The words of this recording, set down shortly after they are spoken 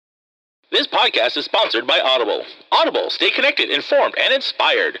This podcast is sponsored by Audible. Audible, stay connected, informed, and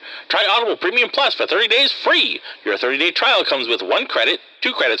inspired. Try Audible Premium Plus for 30 days free. Your 30-day trial comes with 1 credit,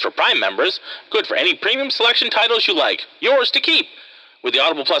 2 credits for Prime members, good for any premium selection titles you like, yours to keep. With the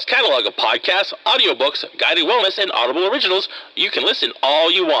Audible Plus catalog of podcasts, audiobooks, guided wellness, and Audible originals, you can listen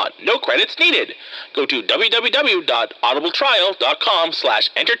all you want. No credits needed. Go to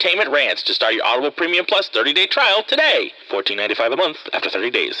www.audibletrial.com/entertainmentrants to start your Audible Premium Plus 30-day trial today. $14.95 a month after 30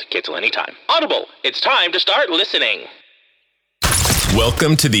 days. Cancel anytime. Audible, it's time to start listening.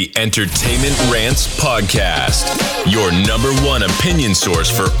 Welcome to the Entertainment Rants Podcast, your #1 opinion source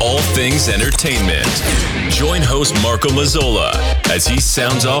for all things entertainment. Join host Marco Mazzola as he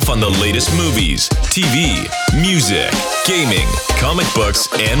sounds off on the latest movies, TV, music, gaming, comic books,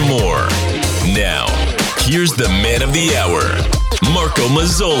 and more. Now, here's the man of the hour, Marco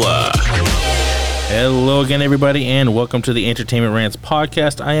Mazzola. Hello again, everybody, and welcome to the Entertainment Rants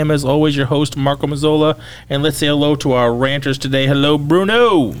Podcast. I am, as always, your host, Marco Mazzola, and let's say hello to our ranters today. Hello,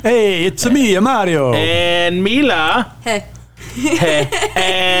 Bruno. Hey, it's me, Mario. And Mila. Hey. Hey.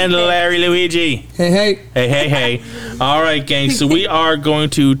 And Larry Luigi. Hey. Hey. All right, gang, so we are going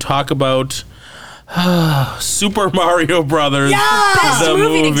to talk about Super Mario Brothers. Best the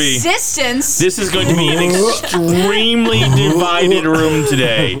movie in existence. This is going to be an extremely divided room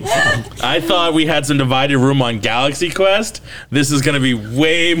today. I thought we had some divided room on Galaxy Quest. This is going to be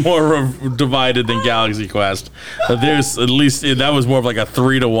way more divided than Galaxy Quest. There's at least, that was more of like a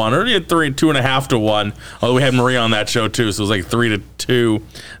 3-1 or 2.5 to 1. Although we had Maria on that show too, so it was like 3-2.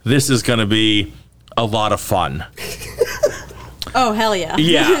 This is going to be a lot of fun. Oh, hell yeah.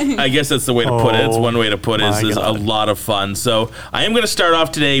 Yeah, I guess that's the way to put it. It's one way to put it. Is a lot of fun. So I am going to start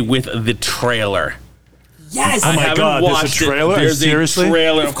off today with the trailer. Yes! Oh my God, there's a trailer? There's Seriously? a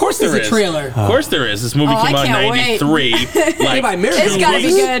trailer. Of course there is. There's a trailer. Of course there is. This movie came out in 93. It's gotta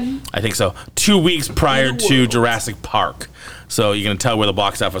be good. I think so. 2 weeks prior to Jurassic Park. So you can tell where the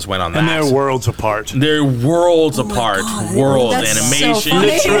box office went on that. And they're worlds apart. They're worlds apart. God. Worlds, That's animation, so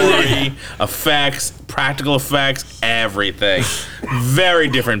funny. story, effects, practical effects, everything. Very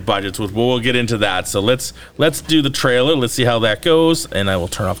different budgets, but we'll get into that. So let's do the trailer. Let's see how that goes. And I will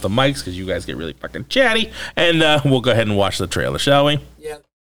turn off the mics because you guys get really fucking chatty. And we'll go ahead and watch the trailer, shall we? Yeah.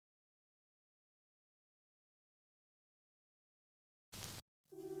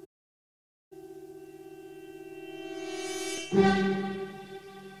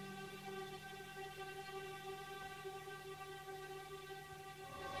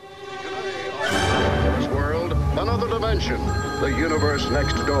 World, another dimension, the universe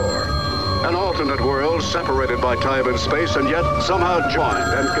next door. An alternate world separated by time and space and yet somehow joined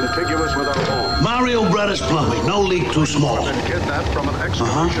and contiguous with our own. Mario Brothers Plumbing, no leak too small. And kidnapped from an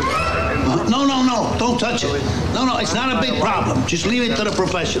excavation site in No, don't touch it. No, it's not a big problem. Just leave it to the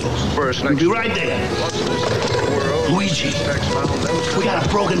professionals. First We'll next be right there. world. Luigi, we got a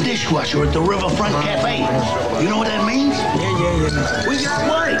broken dishwasher at the Riverfront Cafe. You know what that means? Yeah. We got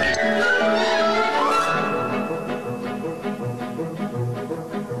work.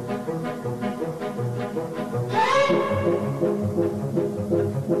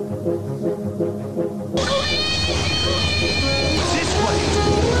 This way.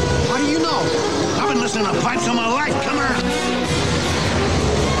 How do you know? I've been listening to pipes all my life. Come on.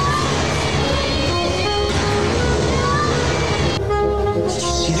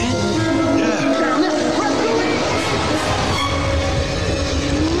 See that? Yeah.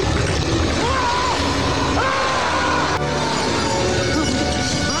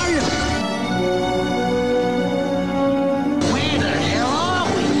 Where the hell are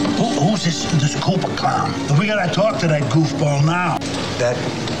we? Who's this Koopa clown? We gotta talk to that goofball now. That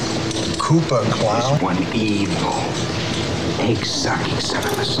Koopa clown? One evil, egg-sucking son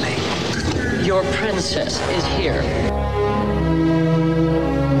of a snake. Your princess is here.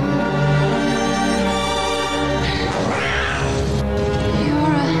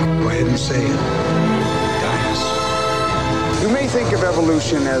 Go ahead and say it. Dinosaur. You may think of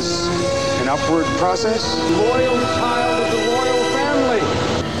evolution as an upward process. Loyal child of the royal family.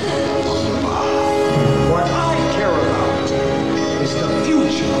 What I care about is the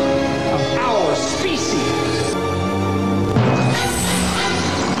future of our species.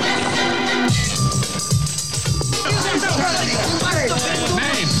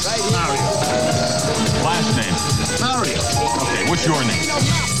 Name? Mario. Last name? Mario. Okay, what's your name?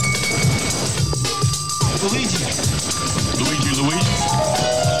 Luigi. Luigi?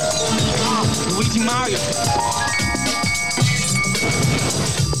 Luigi Mario.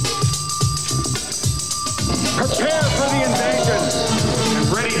 Prepare for the invasion and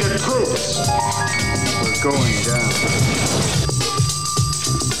ready the troops. We're going down.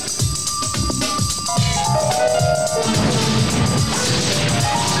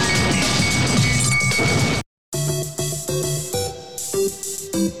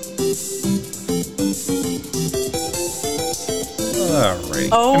 Alrighty.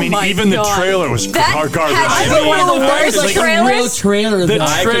 Oh I mean, my even God. the trailer was garbage. Had to be one of the worst Like a real trailers. trailer. The though.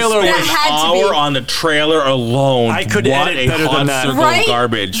 I could trailer spend was That had an to be. hour on the trailer alone. I could what edit a better hot than that. circle Right? of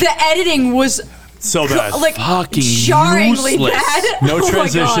garbage. The editing was so bad. like Fucking jarringly useless. bad. No Oh my God.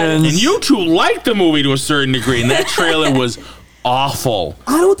 transitions. And you two liked the movie to a certain degree, and that trailer was awful.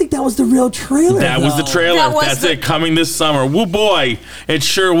 I don't think that was the real trailer. That was the though. trailer. That was That's the- it, coming this summer. Woo boy, it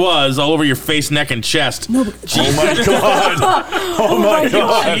sure was, all over your face, neck, and chest. No, but Oh my god! Oh my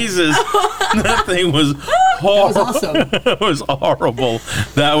god! Jesus, that thing was horrible. that was awesome. It was horrible.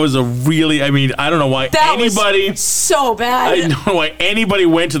 That was a really, I mean, I don't know why That anybody, was so I bad. don't know why anybody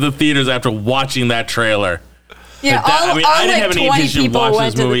went to the theaters after watching that trailer. Yeah, Like that, all, I mean, all I didn't like have any 20 intention of people watching went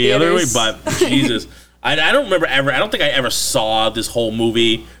this to the movie either way, theaters. but Jesus. I don't remember ever, I don't think I ever saw this whole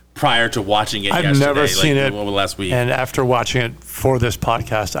movie prior to watching it I've yesterday. never seen it over last week. And after watching it for this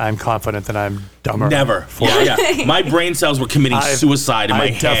podcast, I'm confident that I'm dumber. Never. Yeah. My brain cells were committing suicide in my I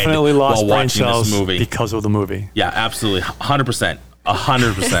head definitely lost while brain watching cells this movie. because of the movie. Yeah, absolutely. 100%.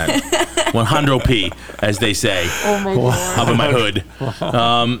 100%. 100p, as they say. Oh my God. Up in my hood.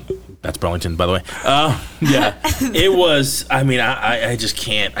 That's Burlington, by the way. Yeah, it was. I mean, I just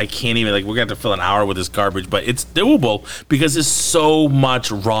can't. I can't even. Like, we're gonna have to fill an hour with this garbage, but it's doable because there's so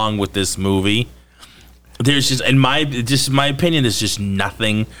much wrong with this movie. There's just, in my opinion, there's just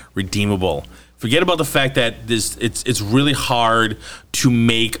nothing redeemable. Forget about the fact that it's really hard to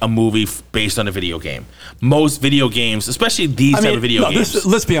make a movie based on a video game. Most video games, especially these type of video games.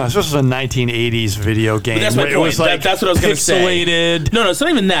 Let's be honest. This was a 1980s video game. But that's my where point. It was like That's what I was going to say. Pixelated. No, it's not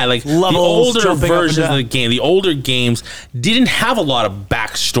even that. Like, the Levels older jumping up and versions of down. the game, the older games didn't have a lot of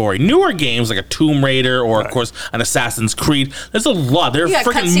backstory. Newer games like a Tomb Raider or, of course, an Assassin's Creed, there's a lot. They're Yeah,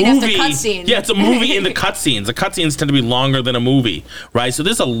 freaking cutscene after movie. cutscene. Yeah, it's a movie in the cutscenes. The cutscenes tend to be longer than a movie, right? So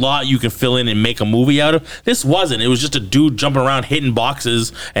there's a lot you can fill in and make a movie out of. This wasn't. It was just a dude jumping around hitting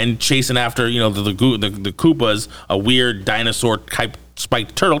boxes and chasing after, the Koopas, a weird dinosaur type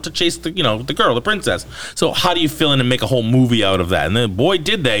spiked turtle to chase the girl, the princess. So how do you fill in and make a whole movie out of that? And then, boy,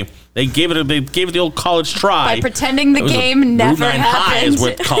 did they. They gave it the old college try. By pretending the It was game a never Route 9 High is happened.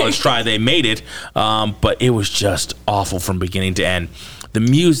 what college try they made it. But it was just awful from beginning to end. The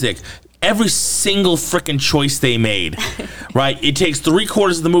music, every single freaking choice they made, right? It takes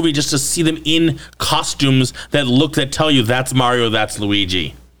 3/4 of the movie just to see them in costumes that tell you that's Mario, that's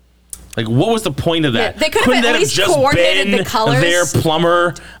Luigi. Like, what was the point of that? Yeah, they could have Couldn't at that least just coordinated been the colors. their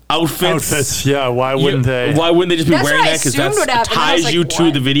plumber outfits? Yeah, why wouldn't they? Why wouldn't they just be That's wearing what I that? Because assumed would that happen. I was ties like, you to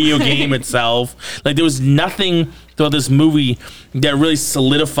what? the video game itself. Like, there was nothing about this movie that really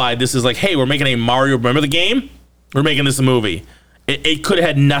solidified this as like, hey, we're making a Mario. Remember the game? We're making this a movie. It could have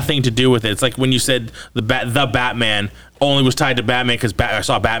had nothing to do with it. It's like when you said the Batman only was tied to Batman because I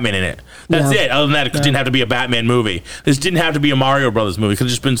saw Batman in it. That's it. Other than that, it didn't have to be a Batman movie. This didn't have to be a Mario Brothers movie. It could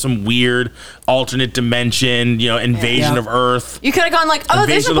have just been some weird alternate dimension, invasion of Earth. You could have gone like, oh,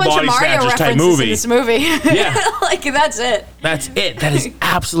 there's Invasion a of the bunch of Body Mario Snatchers type references movie. in this movie. Yeah. Like, that's it. That's it. That is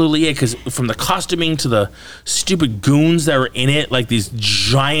absolutely it. Because from the costuming to the stupid goons that were in it, like these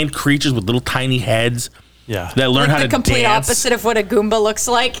giant creatures with little tiny heads. Yeah. That learn Like how the to complete dance. opposite of what a Goomba looks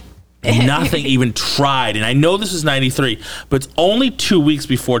like. Nothing even tried. And I know this is 93, but it's only 2 weeks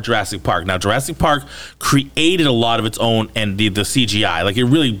before Jurassic Park. Now, Jurassic Park created a lot of its own, and the CGI, like, it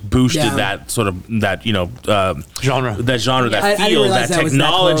really boosted that sort of, genre, that I feel, didn't realize that that was that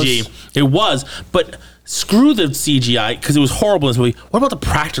technology. close. It was, but screw the CGI, because it was horrible in this movie. What about the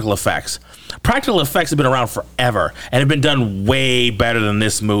practical effects? Practical effects have been around forever, and have been done way better than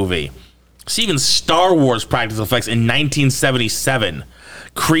this movie. See, even Star Wars practical effects in 1977.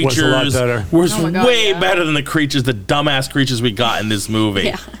 Creatures was way better than the creatures, the dumbass creatures we got in this movie.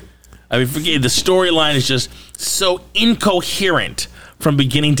 Yeah. I mean, forget the storyline is just so incoherent from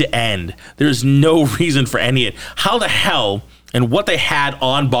beginning to end. There's no reason for any of it. How the hell and what they had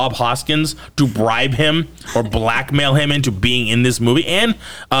on Bob Hoskins to bribe him or blackmail him into being in this movie, and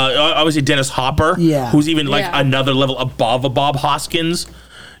obviously Dennis Hopper, who's even another level above a Bob Hoskins.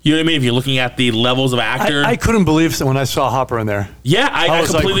 You know what I mean? If you're looking at the levels of actor. I couldn't believe when I saw Hopper in there. Yeah, I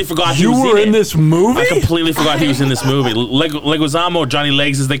was completely like, forgot he you was were in in it. this movie? I completely forgot he was in this movie. Leguizamo, Johnny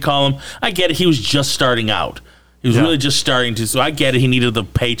Legs as they call him. I get it. He was just starting out. He was really just starting to. So I get it. He needed the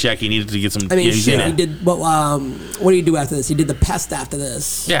paycheck. He needed to get some. I mean, he's in shit, he it. did. But what do you do after this? He did The Pest after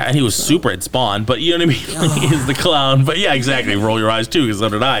this. Yeah, and he was super at Spawn, but you know what I mean? Like, he's the clown. But yeah, exactly. Roll your eyes too, because so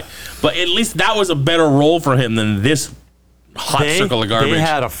did I. But at least that was a better role for him than this hot circle of garbage. They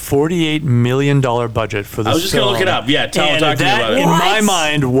had a $48 million budget for this. I was just going to look it up. Yeah, talk to me about it. In my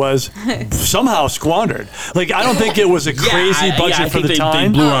mind, was somehow squandered. Like, I don't think it was a crazy budget for the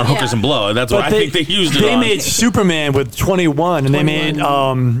time. They blew around hookers and blow. That's what I think they used it on. They made Superman with 21, and they made,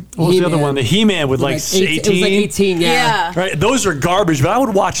 what was the other one? The He-Man with like 18. It was like 18, yeah. Right? Those are garbage, but I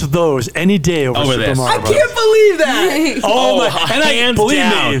would watch those any day over Super Mario I can't believe that. Oh, my. And believe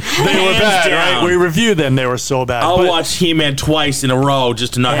me, they were bad, right? We reviewed them. They were so bad. I'll watch He-Man twice in a row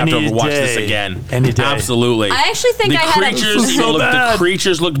just to not have to ever watch this again. Any day. Absolutely. I actually think the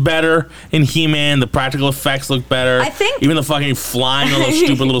creatures look better in He-Man. The practical effects look better. I think even the fucking flying on those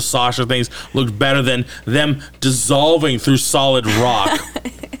stupid little saucer things looked better than them dissolving through solid rock.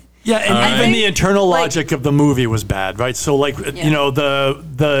 Yeah, and even the internal logic of the movie was bad, right? So, like, you know,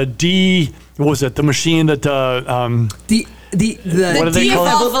 what was it? The machine that what do they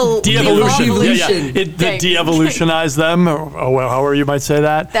call it? De-evolution. The de-evolutionized them, or however you might say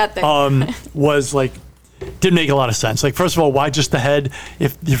that. That thing. Was like, didn't make a lot of sense. Like, first of all, why just the head?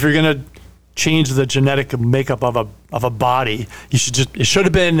 If you're gonna change the genetic makeup of a body, it should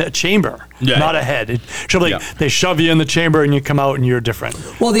have been a chamber, not a head. It should be like they shove you in the chamber and you come out and you're different.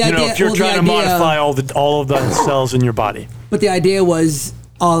 Well, the idea, if you're trying to modify all of the cells in your body. But the idea was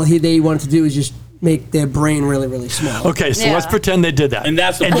they wanted to do is just make their brain really, really small. Okay, so let's pretend they did that. And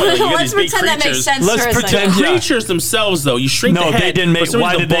that's the point. Let's pretend that makes sense. Let's pretend the creatures themselves, though, you shrink the head. They didn't make.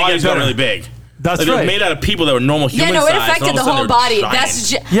 Why did the they bodies get got really big? That's like right. They were made out of people that were normal human size. Yeah, no, it affected the whole body.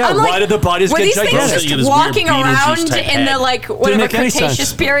 That's why did the bodies get gigantic? Were these things just walking around in the whatever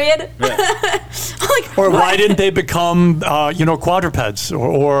Cretaceous period? Or why didn't they become quadrupeds?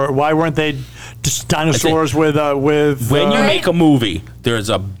 Or why weren't they just dinosaurs with? When you make a movie, there's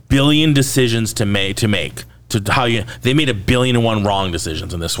a billion decisions to make. They made 1,000,000,001 wrong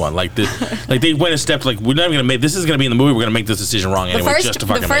decisions in this one. Like they went a step we're not even gonna make this is gonna be in the movie. We're gonna make this decision wrong anyway.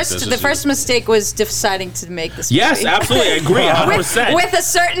 The first mistake was deciding to make this movie. Yes, absolutely, I agree, 100%. With a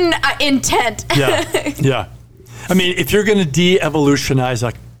certain intent. Yeah. I mean, if you're gonna de-evolutionize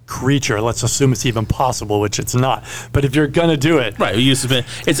a creature, let's assume it's even possible, which it's not. But if you're gonna do it, right?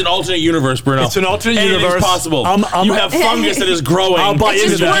 It's an alternate universe, Bruno. It's an alternate universe. It's possible. You have fungus that is growing. I'll buy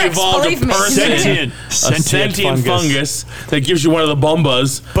into that. Evolved a person, sentient fungus that gives you one of the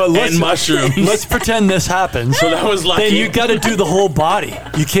bombas and mushrooms. Let's pretend this happens. So that was lucky. Then you got to do the whole body.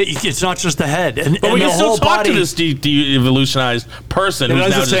 You can't. It's not just the head. But we can still talk to this de-evolutionized person who now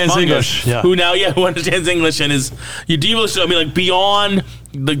understands English. Who understands English and is de-evolutionized. I mean, like beyond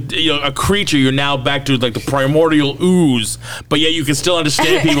a creature, you're now back to like the primordial ooze, but yet you can still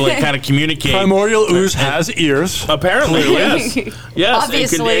understand people and kind of communicate. Primordial ooze has ears, apparently. Yes.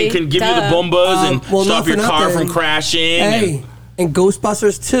 Obviously, it can give you the bombas and stop your car from crashing. Hey, and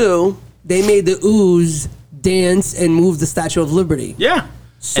Ghostbusters 2, they made the ooze dance and move the Statue of Liberty. Yeah.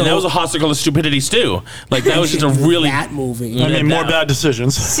 And that was a hot circle of stupidity too. Like that was just a really that movie. I mean, more bad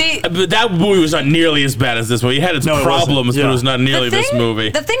decisions. See, but that movie was not nearly as bad as this movie. It had its problems, but it was not nearly this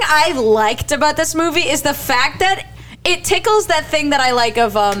movie. The thing I liked about this movie is the fact that it tickles that thing that I like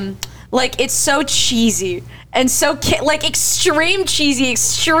of it's so cheesy. And so, extreme cheesy,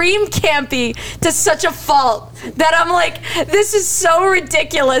 extreme campy to such a fault that I'm like, this is so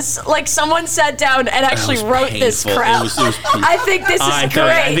ridiculous. Like, someone sat down and actually wrote this crap. I think this is great.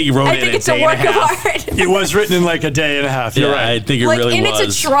 I think he wrote it in a it's a work of art. It was written in like a day and a half. You're right. I think it really was. In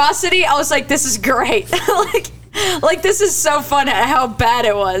its atrocity, I was like, this is great. Like this is so fun at how bad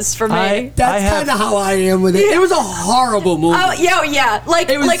it was for me. That's kind of how I am with it. It was a horrible movie. Oh yeah.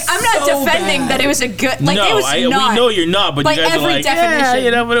 Like I'm not defending that it was a good. Like no, it was not. We know you're not, but you guys are like,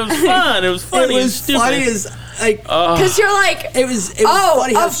 definition. but it was fun. It was funny. It was stupid. funny as because you're like, it was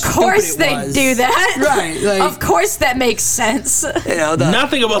funny how of course they do that, right? Like, of course that makes sense.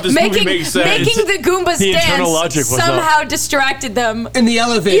 Nothing about this movie makes sense. Making the Goombas dance somehow distracted them in the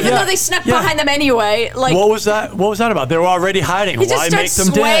elevator, even though they snuck behind them anyway. Like, what was that? What was that about? They were already hiding. He just Why make them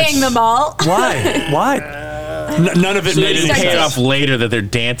swaying dance? them all. Why? None of it made any sense. Pay it off later that they're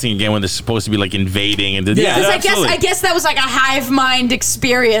dancing again when they're supposed to be like invading and I guess that was like a hive mind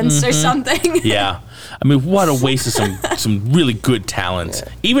experience or something. Yeah. I mean, what a waste of some really good talent.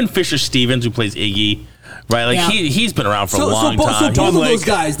 Even Fisher Stevens, who plays Iggy, right? Like he's been around for a long time. So both of those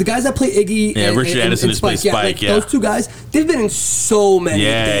guys, the guys that play Iggy, and Richard Edison who plays Spike, those two guys, they've been in so many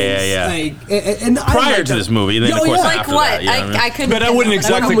things. And prior to this movie, and then of course after that, I couldn't. But I wouldn't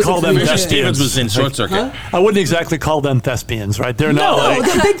exactly call them Fisher Stevens was in Short Circuit. I wouldn't exactly call them thespians, right? They're not.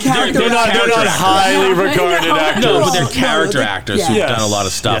 They're big character. They're not highly regarded actors. No, but they're character actors who've done a lot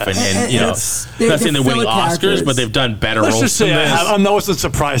of stuff, and not saying they're winning Oscars, but they've done better roles. Let's just say I wasn't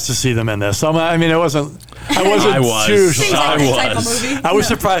surprised to see them in this. I mean, it wasn't. I wasn't too Seems shocked. like the type of movie. I was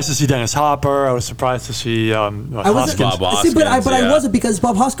surprised to see Dennis Hopper. I was surprised to see I wasn't, Hoskins. Bob see, but Hoskins, I wasn't because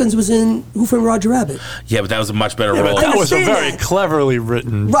Bob Hoskins was in Who Framed Roger Rabbit. Yeah, but that was a much better Yeah, role. but that was a understand very that. cleverly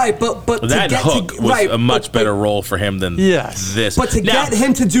written. Right, but That to get Hook to, was right, a much better role for him than this. But to Now- get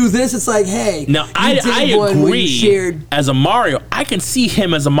him to do this, it's like, hey, Now, you I did one where you agree. shared. As a Mario, I can see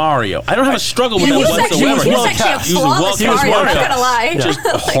him as a Mario. I don't have a struggle with He that was whatsoever. actually- he was actually a He was flawless well Mario, I'm not cast. gonna lie. Just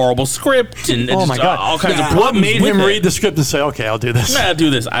a horrible script and Oh just my God! all kinds of What problems made with him it. read the script and say, "Okay, I'll do this"? Nah, do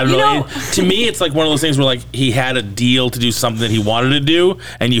this. I don't You know. know- To me, it's like one of those things where like he had a deal to do something that he wanted to do,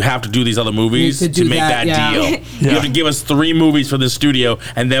 and you have to do these other movies To do to make that, that yeah. deal. You have to give us 3 movies for this studio,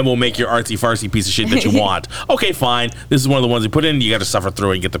 and then we'll make your artsy fartsy piece of shit that you want. Okay, fine. This is one of the ones you put in. You got to suffer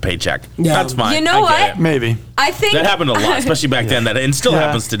through it and get the paycheck. Yeah. That's fine. You know I get what? it. Maybe. I think That happened a lot, especially back then. That and still Yeah.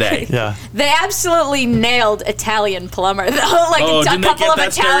 happens today. Yeah. they absolutely nailed Italian plumber, though. Like Oh, a didn't they couple get of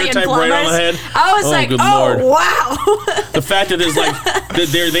that Italian stereotype plumbers. right on the head? I was Oh, like, good oh Lord. wow. The fact that there's like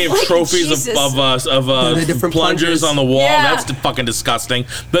they have trophies Jesus. of the different plungers plungers. on the wall. Yeah. That's fucking disgusting.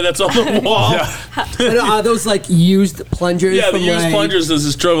 But that's on the wall. And are those like used plungers? Yeah, the from, used like, plungers is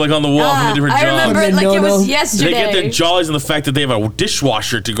just drove like on the wall from the different I jobs. remember it like it was No, no. They yesterday. get their jollies in the fact that they have a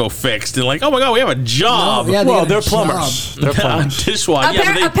dishwasher to go fixed, and like, oh my god, we have a job. No, yeah, Well, got a they're job. plumbers. They're plumbers. Dishwasher.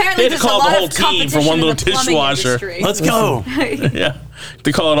 Yeah, but Apparently, they had to there's a call the lot whole of team for one competition in little the plumbing dishwasher. industry. Let's go. Yeah,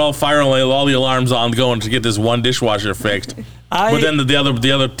 they call it all fire and all the alarms on going to get this one dishwasher fixed. But then the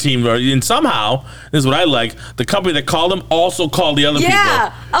other team, and somehow this is what I like. The company that called them also called the other Yeah.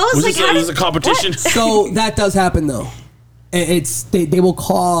 people. I was like, how this did- a competition? So that does happen though. It's they will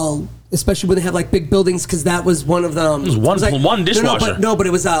call, especially when they have like big buildings, because that was one of them. It was one dishwasher. But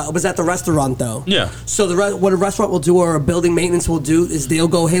it was at the restaurant though. Yeah. So what a restaurant will do or a building maintenance will do is they'll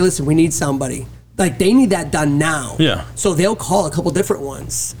go, hey, listen, we need somebody. Like they need that done now. Yeah. So they'll call a couple different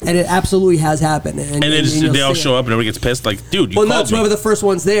ones, and it absolutely has happened. And you'll they all see show it. up and everybody gets pissed. Like, dude, you Well, no, called it's me. whoever the first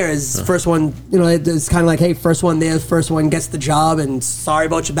one's there is. First one, it's kind of like, hey, first one there, first one gets the job, and sorry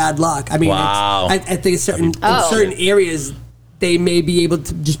about your bad luck. I mean, Wow. I think in certain areas they may be able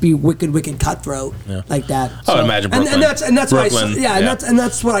to just be wicked cutthroat like that. I would imagine Brooklyn. and that's what I saw. Brooklyn, Yeah, yeah. and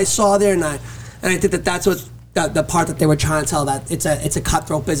that's what I saw there, and I think that's what. The part that they were trying to tell, that it's a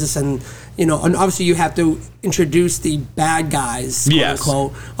cutthroat business, and and obviously you have to introduce the bad guys, quote Yes.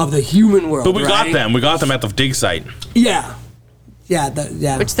 unquote, of the human world. But we got right? them. We got them at the dig site. Yeah,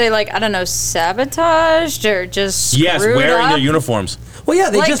 yeah. Which they I don't know, sabotaged or just Yes, screwed wearing up. their uniforms. Well, yeah,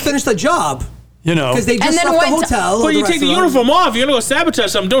 they Like- just finished the job. Because they just And then left the went to- hotel. Well, or you take the restaurant. uniform off. You're gonna go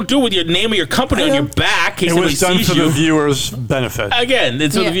sabotage something. Don't do it with your name of your company I on know. your back. In case it was somebody done sees for you. the viewers' benefit. Again,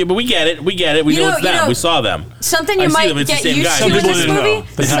 it's for the Yeah. view, but we get it. We get it. We You know know- it's you them. know- We saw them. Something you I see might them. It's the get same used guy. to Some in people this didn't movie. know.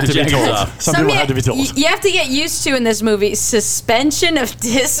 They had to be Jackets told. off. Some people had to be told. You have to get used to in this movie suspension of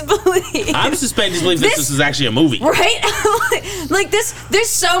disbelief. I'm suspended to believe this is actually a movie. Right? Like this, there's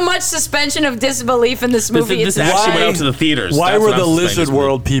so much suspension of disbelief in this movie. This It's actually went insane. out to the theaters. Why That's were what the I'm suspended lizard to believe.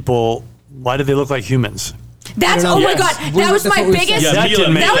 world people? Why did they look like humans? That's I don't oh know. my Yes. god, that was That's my what we said. biggest. Yeah, That Mila,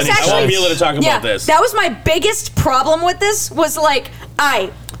 didn't make That was any I want actually Mila to talk yeah, about this. that was my biggest problem with this. Was like,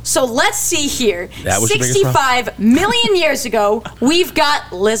 so let's see here. That was your biggest 65 million years ago, we've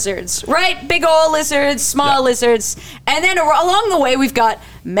got lizards, right? Big old lizards, small lizards, and then along the way we've got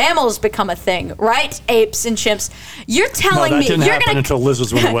mammals become a thing, right? Apes and chimps. You're No, telling that me didn't you're happen gonna until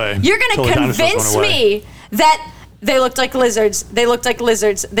lizards went away. You're Until gonna the dinosaurs went convince away. me that they looked like lizards. They looked like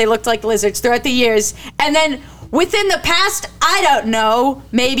lizards. They looked like lizards throughout the years, and then within the past, I don't know,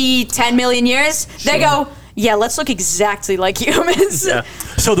 maybe 10 million years, they go, yeah, let's look exactly like humans. Yeah.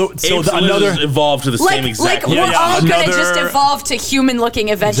 So Apes and lizards evolved to the same exact. we're Yeah, all gonna another- just evolve to human looking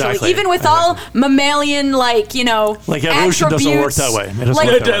eventually, Exactly. even with all mammalian, Like evolution doesn't work attributes. that way. It doesn't Like,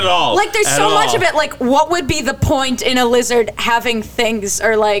 work that way. at all. Like there's At so much all. of it. Like, what would be the point in a lizard having things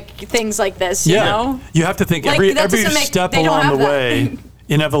or like things like this? You know, You have to think Like, every that doesn't make- step they don't along have the that. way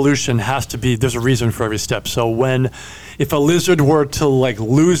in evolution has to be, there's a reason for every step. So if a lizard were to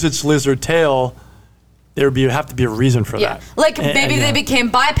lose its lizard tail, there would have to be a reason for yeah. that. Like And- maybe and, they yeah. became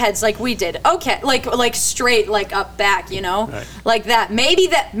bipeds like we did. Okay, like straight, like up back. You know, Right. like that. Maybe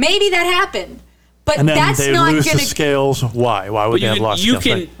that happened. But And then that's they not lose gonna. the scales. Why? Why would But they have lost you scales?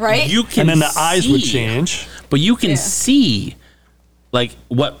 can, Like- Right? You can, and then the eyes would see- change. But you can Yeah. see, like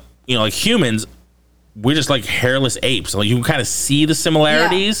what like humans. We're just like hairless apes. Like you can kind of see the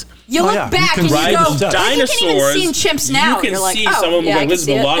similarities. You Oh, look yeah. You back can and you Right, go. the Like, you dinosaurs. can even see in chimps now. You can You're like, see oh, some of them yeah, look I like can lizards,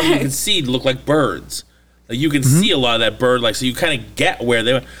 see but a lot of them you it. can see look like birds. Like you can see a lot of that bird. Like so, you kind of get where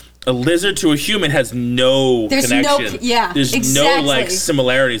they went. a lizard to a human has no There's connection. There's exactly. no like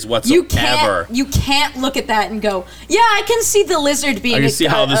similarities whatsoever. You can't look at that and go, yeah, I can see the lizard being. I can see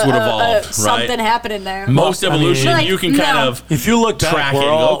how this would evolve, right? Something happening there. Most evolution, you can kind of. If you look back, track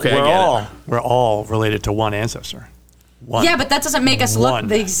it. we're all related to one ancestor. One. Yeah, but that doesn't make us look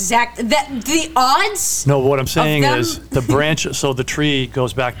the exact. The odds. No, what I'm saying is the branch. So the tree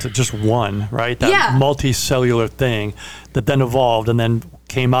goes back to just one, right? That multicellular thing that then evolved and then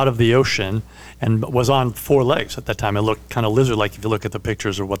came out of the ocean and was on 4 legs at that time. It looked kind of lizard-like if you look at the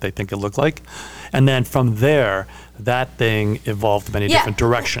pictures or what they think it looked like. And then from there, that thing evolved many different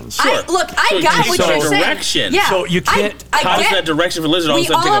directions. I got what you're saying. Yeah. So you can't. How does that direction for lizard all of a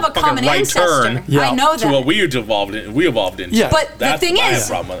sudden take a fucking right turn? I know that. To what we evolved into. Yeah. But the thing is,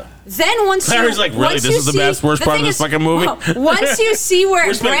 then once Clary's like, really, this is the worst part of this fucking movie? Once you see where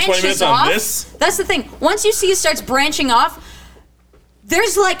it branches off, this? That's the thing. Once you see it starts branching off,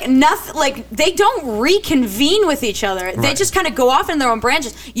 there's like nothing, like they don't reconvene with each other. Right. They just kind of go off in their own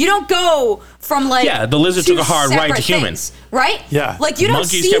branches. You don't go from like the lizard took a hard right to humans, right? Yeah, like you don't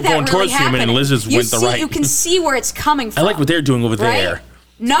monkeys see kept that going really towards happening. human, and lizards went the right. You can see where it's coming from. I like what they're doing over there.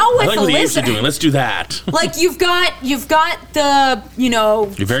 Not with I like the what the apes lizard. are doing. Let's do that. Like you've got the You're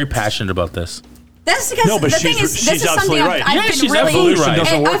very passionate about this. That's because the thing is, this is something I've been really, evolution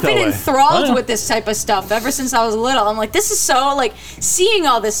doesn't work I've been that way. enthralled with this type of stuff ever since I was little. I'm like, this is so like seeing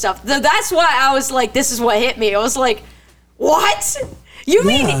all this stuff. That's why I was like, this is what hit me. I was like, what? You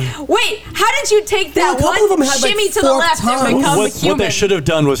mean? Wait, how did you take that one shimmy to the left and become a human? What they should have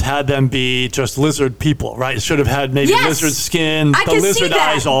done was had them be just lizard people, right? It should have had maybe lizard skin, the lizard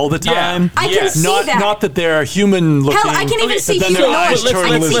eyes all the time. I can see that. Not that they're human looking. Hell, I can even see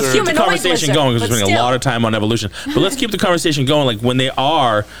Let's keep the conversation lizard, going because we're spending a lot of time on evolution. But let's keep the conversation going. Like when they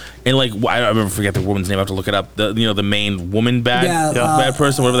are. And like I remember, forget the woman's name. I have to look it up. The main woman bad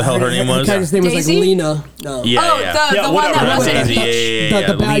person, whatever the hell her name was. His name was like Lena. No. The one that wasn't.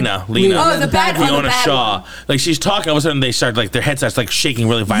 Lena. Oh, the bad Fiona Shaw. Like she's talking, all of a sudden they start like their head starts like shaking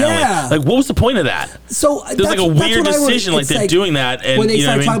really violently. Yeah. Like what was the point of that? So there's like a weird decision, like they're doing that, and when they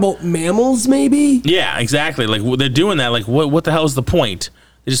start talking about mammals, maybe. Yeah, exactly. Like they're doing that. Like what the hell is the point?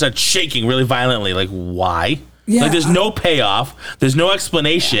 They just start shaking really violently. Like why? Yeah, like there's no payoff, there's no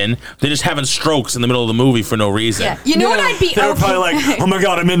explanation. They're just having strokes in the middle of the movie for no reason. Yeah. You know what I'd be? They were probably like, "Oh my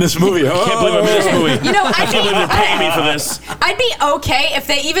god, I'm in this movie! I can't believe I'm in this movie. You know, I can't believe they're paying me for this." I'd be okay if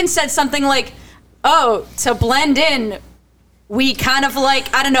they even said something like, "Oh, to blend in, we kind of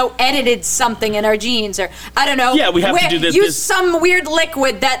like I don't know, edited something in our genes, or I don't know. Yeah, we have to do this. Use some weird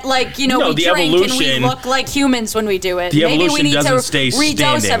liquid that like we drink and we look like humans when we do it. The Maybe we need to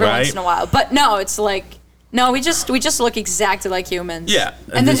redose every once in a while. But no, it's like." No, we just look exactly like humans. Yeah,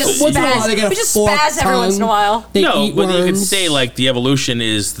 and then just spaz. We just spaz every once in a while. No, but you could say like the evolution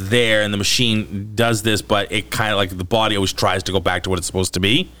is there, and the machine does this, but it kind of like the body always tries to go back to what it's supposed to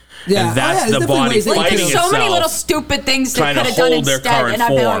be. Yeah, and that's the body fighting there's itself. So many little stupid things that trying could to have done hold their instead, current and I'd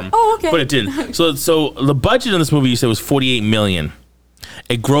be like, form, oh, okay. But it didn't. So the budget in this movie you said was $48 million.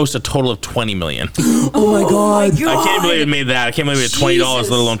 It grossed a total of $20 million. Oh my god! I can't believe it made that. I can't believe it $20, let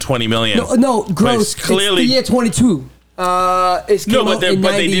alone $20 million. No, gross. Clearly, it's the year 22. But they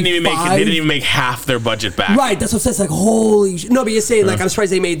didn't even make half their budget back. Right, that's what it says. Like holy shit. No, but you're saying like I'm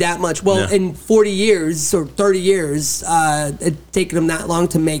surprised they made that much. Well, in 40 years or 30 years, it taken them that long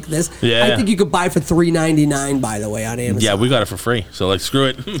to make this. Yeah, I think you could buy it for $3.99. By the way, on Amazon. Yeah, we got it for free. So like, screw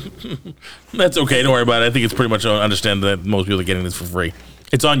it. That's okay. Don't worry about it. I think it's pretty much understand that most people are getting this for free.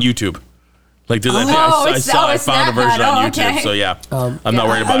 It's on YouTube. Like I found a version on YouTube, so yeah, I'm not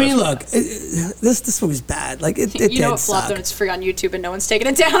worried about it. I mean, look, this movie's bad. Like it you know, it flopped when it's free on YouTube and no one's taking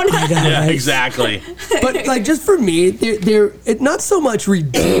it down. Yeah, exactly. But like, just for me, they're not so much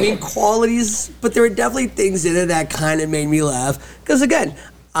redeeming qualities, but there are definitely things in it that kind of made me laugh. Because again,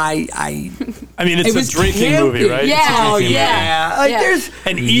 I mean, it's a drinking movie, right? Yeah,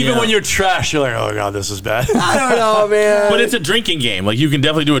 and even when you're trash, you're like, oh god, this is bad. I don't know, man. But it's a drinking game. Like you can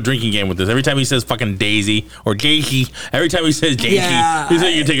definitely do a drinking game with this. Every time he says fucking Daisy or Daisy, every time he says Daisy, he's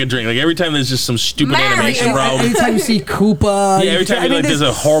like, you take a drink. Like every time there's just some stupid animation, bro. Every time you see Koopa, every time there's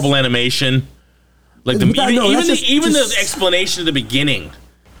a horrible animation. Like even the explanation at the beginning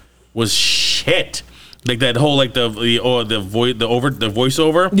was shit. Like that whole the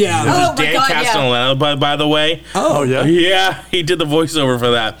voiceover. Yeah. It was Dan Castellaneta, by the way. Oh yeah. Yeah, he did the voiceover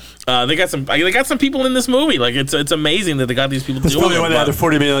for that. They got some people in this movie. Like it's amazing that they got these people. That's probably why they had a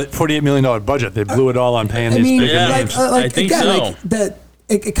 $48 million budget. They blew it all on paying these big names. I think so.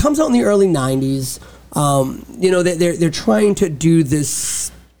 It comes out in the early '90s. They're trying to do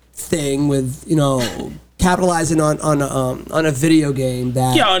this thing with capitalizing on a video game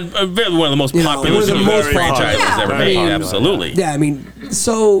that on one of the most popular one of the most franchises popular. ever made. Absolutely. Yeah, I mean,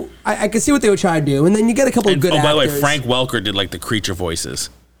 so I can see what they were trying to do, and then you get a couple of good. Oh, by the way, actors. Frank Welker did like the creature voices.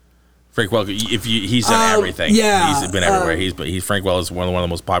 Frank Welker, he's done everything. Yeah, he's been everywhere. He's Frank Welker is one of the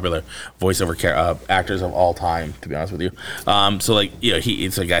most popular voiceover actors of all time. To be honest with you, so like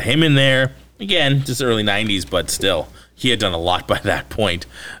so got him in there again, just early '90s, but still he had done a lot by that point.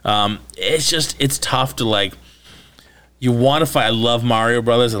 It's tough to like. You want to find. I love Mario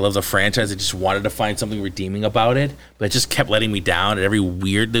Brothers. I love the franchise. I just wanted to find something redeeming about it, but it just kept letting me down. And every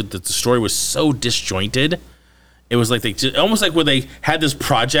weird, the story was so disjointed. It was like almost like where they had this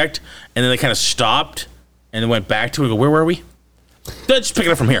project and then they kind of stopped and then went back to it and go, where were we? Let's just pick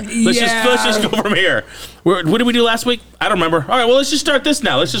it up from here. Let's just go from here. What did we do last week? I don't remember. All right, well, let's just start this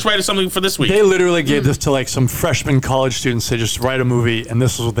now. Let's just write something for this week. They literally gave this to like some freshman college students. They just write a movie, and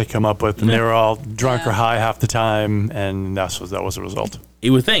this is what they come up with. And they were all drunk or high half the time, and that was the result.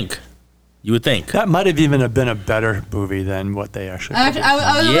 You would think. That might have even been a better movie than what they actually did. I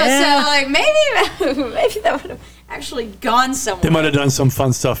was about to say, like, maybe that would have actually gone somewhere. They might have done some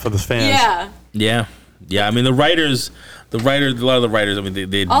fun stuff for the fans. Yeah. I mean, a lot of the writers, I mean, they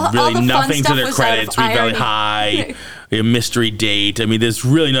really the nothing to their credits. We Valley High, a Mystery Date. I mean, there's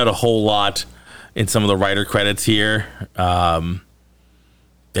really not a whole lot in some of the writer credits here. That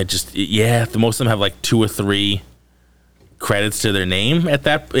just, the most of them have like 2 or 3 credits to their name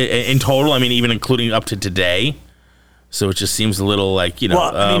in total. I mean, even including up to today. So it just seems a little like,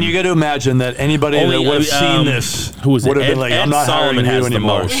 Well, I mean, you got to imagine that anybody that would have seen this would have been like, I'm not Solomon hiring you has the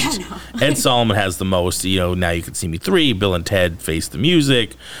anymore. most. Ed Solomon has the most. Now You Can See Me 3, Bill and Ted Face the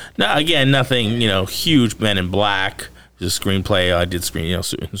Music. Now, again, nothing, huge. Men in Black. Just screenplay. I did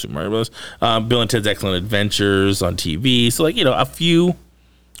Super Mario Bros. Bill and Ted's Excellent Adventures on TV. So, like, a few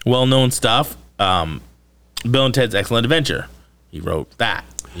well-known stuff. Bill and Ted's Excellent Adventure. He wrote that.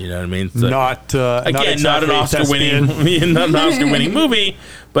 You know what I mean? So, not an Oscar-winning movie,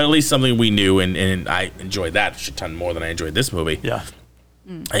 but at least something we knew, and I enjoyed that a shit ton more than I enjoyed this movie. Yeah,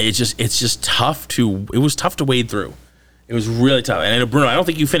 it's just tough to. It was tough to wade through. It was really tough. And I know, Bruno, I don't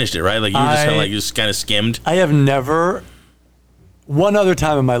think you finished it, right? Like you just kind of skimmed. I have never. One other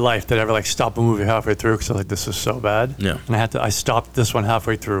time in my life that I ever stopped a movie halfway through because I was like, this is so bad. Yeah. And I stopped this one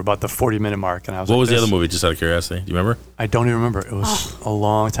halfway through about the 40-minute mark, and I was What like, was the other movie? Just out of curiosity, do you remember? I don't even remember. It was a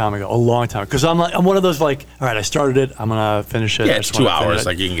long time ago. Because I'm one of those all right, I started it, I'm gonna finish it. Yeah, it's 2 hours.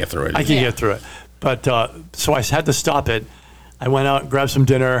 Like you can get through it. I can get through it, but so I had to stop it. I went out, grabbed some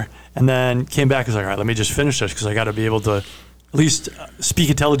dinner, and then came back. I was like, all right, let me just finish this because I got to be able to at least speak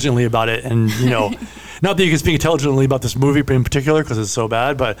intelligently about it, and not that you can speak intelligently about this movie in particular because it's so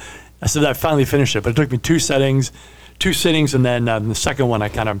bad, but I said I finally finished it. But it took me 2 sittings, and then the second one I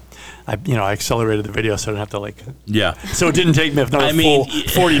accelerated the video so I didn't have to Yeah. So it didn't take me another full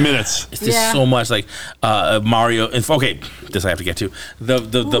 40 minutes. It's just so much like Mario. Okay, this I have to get to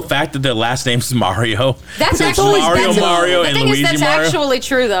the fact that their last name's Mario. That's so actually Mario and Luigi that's Mario. actually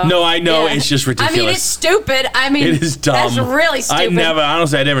true though. No, I know it's just ridiculous. I mean, it's stupid. It is dumb. That's really stupid.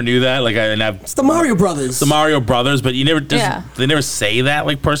 I never knew that. It's the Mario Brothers. The Mario Brothers, but you never. They never say that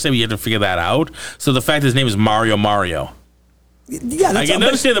per se. But you have to figure that out. So the fact that his name is Mario. Yeah, I can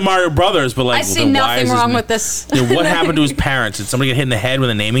understand the Mario Brothers, but I see nothing wrong with this. What happened to his parents? Did somebody get hit in the head when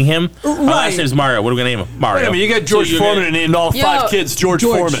they're naming him? Our last name's Mario. What are we gonna name him? Mario. Wait a minute, you got George Foreman and named all 5 kids George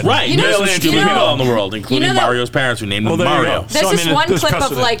Foreman. Right. There's some stupid people in the world, including Mario's parents who named him Mario. There's this one clip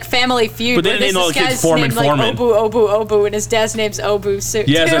of Family Feud. But they didn't name all the kids Foreman. Obu, and his dad's name's Obu.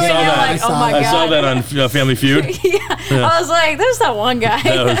 Yes, I saw that. Oh my God. I saw that on Family Feud. I was like, there's that one guy.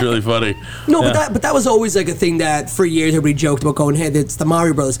 That was really funny. No, but that was always a thing that for years everybody joked about going, hey, it's the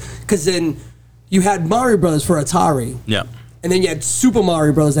Mario Brothers. Because then you had Mario Brothers for Atari. Yeah. And then you had Super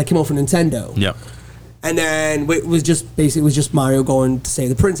Mario Brothers that came out for Nintendo. Yeah. And then it was just Mario going to save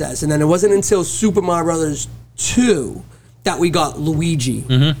the princess. And then it wasn't until Super Mario Brothers 2 that we got Luigi.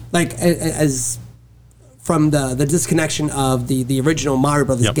 Mm-hmm. As from the disconnection of the original Mario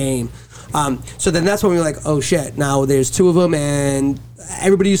Brothers game. So then that's when we were like, oh shit, now there's 2 of them, and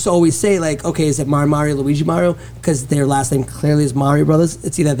everybody used to always say okay, is it Mario, Luigi Mario? Because their last name clearly is Mario Brothers.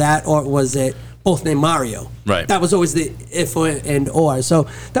 It's either that or was it both named Mario? Right. That was always the if and or. So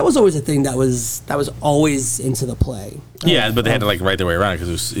that was always a thing that was always into the play. Yeah, but they had to write their way around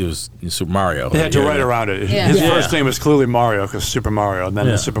because it was Super Mario. They had to write around it. Yeah. His first name was clearly Mario because Super Mario, and then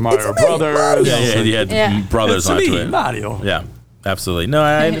the Super Mario Brothers. He had brothers onto it. Mario. Yeah, absolutely. No,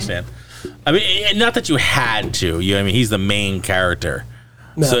 I understand. I mean, not that you had to. He's the main character.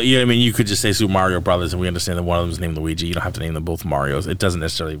 No. So, you know what I mean? You could just say Super Mario Brothers, and we understand that one of them is named Luigi. You don't have to name them both Marios. It doesn't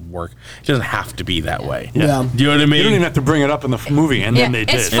necessarily work. It doesn't have to be that way. Yeah. Do you know what I mean? You don't even have to bring it up in the movie, and then they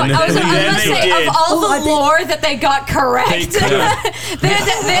did. It's fun. I was going to say, of all the lore that they got correct, they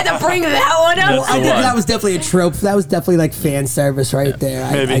had to bring that one up. Well, I think that was definitely a trope. That was definitely like fan service right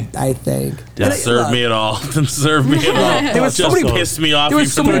there. Maybe. I think. Didn't serve me at all. Didn't serve me at all. There was so just many- pissed me off there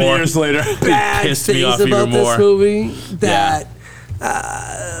was even so many more. years later. Bad pissed me things off about even more. this movie that.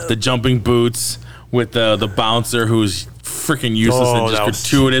 The jumping boots with the bouncer who's freaking useless Oh, and that just was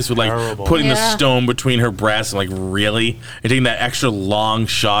gratuitous with like terrible. putting the Yeah. stone between her breasts and like really and taking that extra long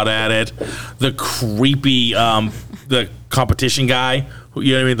shot at it. The creepy the competition guy, who,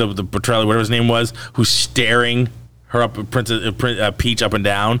 you know what I mean, the Petrelli, whatever his name was, who's staring her up, Peach up and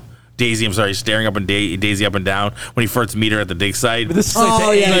down. Daisy, I'm sorry, staring up and Daisy up and down when he first meet her at the dig site. But this is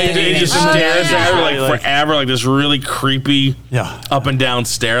like the He just stares at her like forever, like this really creepy up and down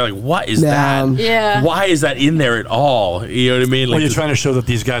stare. Like, what is that? Yeah. Why is that in there at all? You know what I mean? Like, Well, you're trying to show that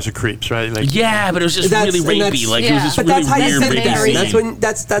these guys are creeps, right? Like, yeah, but it was just really rapey. Like, it was just But really that's how you weird did rapey that. scene. That's when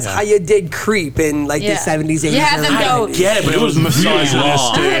that's how you did creep in like the 70s, 80s. You had them go. I get it, but it was really long.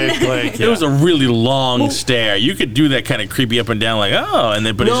 misogynistic. Like, It was a really long stare. You could do that kind of creepy up and down, like, oh, and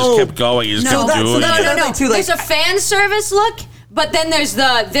then but it just kept going. You just kept doing it. No. There's a fan service look, but then there's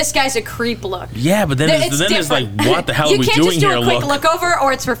this guy's a creep look. Yeah, but then there's like, what the hell are we doing here? You can't just do a quick look over,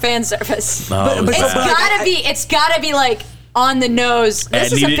 or it's for fan service. No, It's gotta be like on the nose.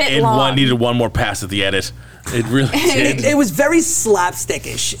 This is a bit long. One needed one more pass at the edit. It really did. It was very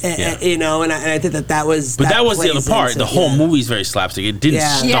slapstickish, you know, and I think that was. But that was the other part. The whole movie's very slapstick. It didn't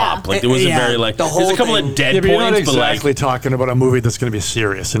stop. Like, there wasn't very like. There's a couple of dead but you're not points, but like. exactly talking about a movie that's going to be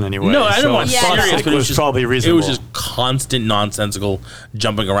serious in any way. No, I don't want serious, slapstick but it was was probably reasonable. It was just constant nonsensical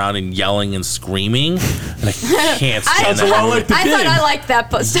jumping around and yelling and screaming. And I can't stand that. I thought I liked that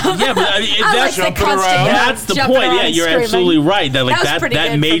stuff. Yeah, but that's the constant. That's the jumping point. around Yeah, and you're screaming. absolutely right. That like That was pretty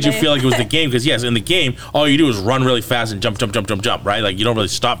that good made for you me. feel like it was the game because yes, in the game, all you do is run really fast and jump, right? Like you don't really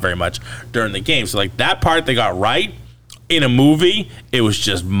stop very much during the game. So like that part they got right. In a movie, it was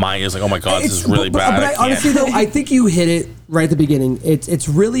just it's like, oh my god, this is really bad. But honestly, though, I think you hit it right at the beginning. It's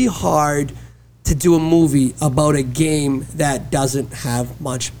really hard to do a movie about a game that doesn't have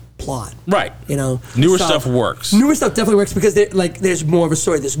much plot. Right. You know, Newer stuff works. Newer stuff definitely works because there's more of a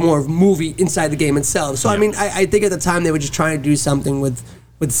story. There's more of a movie inside the game itself. So I mean, I think at the time they were just trying to do something with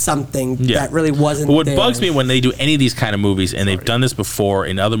something that really wasn't. But what there. bugs me when they do any of these kind of movies, and they've done this before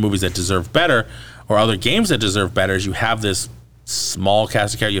in other movies that deserve better, or other games that deserve better, is you have this small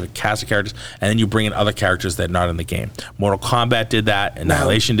cast of characters, you have a cast of characters, and then you bring in other characters that are not in the game. Mortal Kombat did that,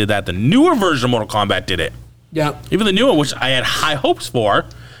 Annihilation did that, the newer version of Mortal Kombat did it. Yeah. Even the new one, which I had high hopes for,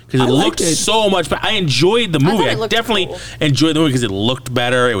 because it looked so much better. I enjoyed the movie. I definitely enjoyed the movie because it looked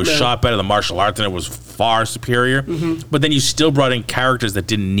better. It was shot better. The martial arts in it was far superior. But then you still brought in characters that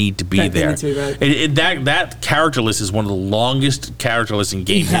didn't need to be there. That character list is one of the longest character lists in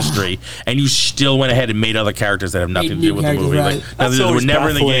game history, and you still went ahead and made other characters that have nothing to do with the movie. Right. Like, they were never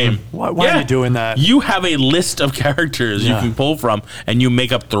in the game. Why are you doing that? You have a list of characters you can pull from, and you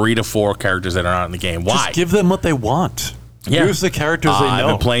make up 3 to 4 characters that are not in the game. Why? Just give them what they want. Use the characters they know. I've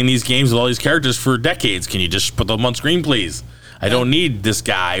been playing these games with all these characters for decades. Can you just put them on screen, please? I don't need this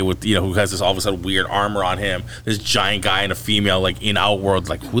guy with, you know, who has this all of a sudden weird armor on him. This giant guy and a female, like in Outworld.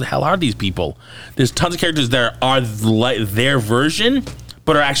 Like, who the hell are these people? There's tons of characters that are like their version,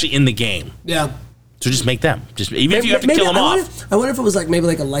 but are actually in the game. Yeah. So just make them. Just even if you have to kill them off. I wonder if it was like maybe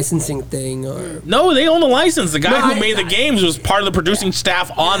like a licensing thing or. No, they own the license. The guy who made the games was part of the producing staff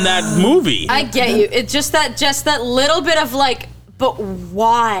on that movie. I get you. It's just that little bit of like, but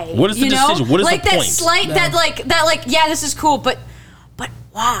why? What is the decision? What is like the point? That slight, that like, yeah, this is cool, but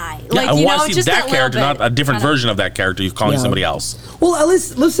why? Yeah, Like, I you know, want to see just that that character, little not bit. a different version of that character. You're calling somebody else. Well, at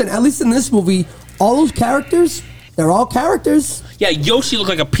least in this movie, all those characters, they're all characters. Yeah, Yoshi looked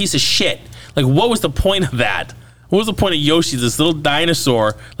like a piece of shit. Like, what was the point of that? What was the point of Yoshi, this little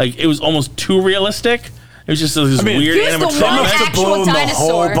dinosaur? Like, it was almost too realistic. It was just this weird he was the animatronic. one They must have actual blown the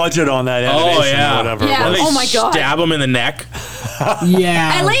dinosaur. whole budget on that animation Oh, yeah. or whatever. Yeah. Well, they Oh, my God. stab him in the neck.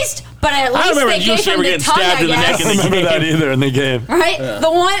 Yeah. At least I don't remember they gave Yoshi him ever the getting tongue, stabbed I in the neck guess. in the I don't remember that either in the game. Right?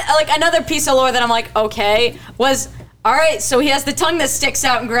 The one, like, another piece of lore that I'm like, okay, was, all right, so he has the tongue that sticks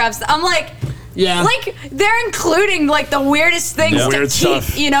out and grabs. I'm like, yeah. Like, they're including, like, the weirdest things to Weird keep,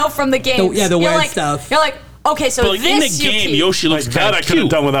 stuff. you know, from the game. The weird stuff. You're like, okay, so But like, in this the you game, keep. Yoshi looks Like kind that I of could have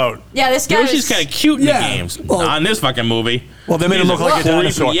cute. done without. Yeah, this guy Yoshi's is kind of cute in the Yeah. games. Well- Not in this fucking movie. Well, they made him look like a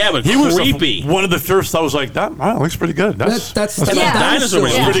dinosaur. Yeah, but he was creepy. one of the first I was like, that looks pretty good. That's That Yeah. dinosaur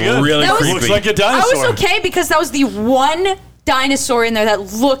was Yeah. pretty good. really That was- creepy. Looks like a I dinosaur. was okay because that was the one dinosaur in there that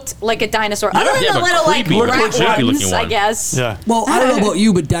looked like a dinosaur. Other than Yeah, the but little like creepy. rat Creepy ones, looking I one. guess. Yeah. Well, I don't know about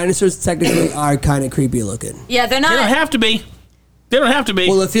you, but dinosaurs technically are kind of creepy looking. Yeah, they're They don't not. have to be. They don't have to be.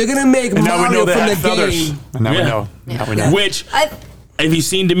 Well, if you're gonna make And now we Mario know they from had the feathers. game, And now we Yeah. know. Now we know. Which, have you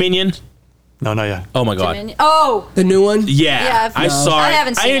seen Dominion? No, not yet. Oh my God. Dominion. Oh, the new one. Yeah, Yeah, I saw it. I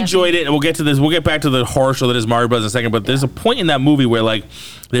haven't I seen it. enjoyed it. And we'll get to this. We'll get back to the horror show that is Mario Bros. In a second. But there's a point in that movie where like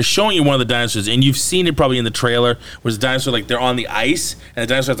they're showing you one of the dinosaurs, and you've seen it probably in the trailer, where the dinosaur like they're on the ice, and the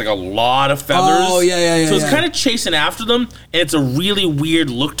dinosaur has like a lot of feathers. Oh, yeah. So it's kind of chasing after them, and it's a really weird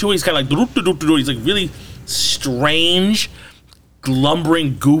look to it. He's kind of like doop-doop-doop-doop. He's like really strange,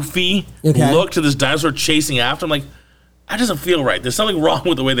 lumbering, goofy look to this dinosaur chasing after him. Like, that doesn't feel right. There's something wrong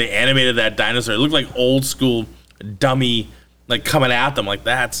with the way they animated that dinosaur. It looked like old school dummy, like coming at them. Like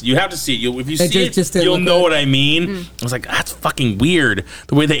that's you have to see it. If you see it, you'll know what I mean. I was like, that's fucking weird.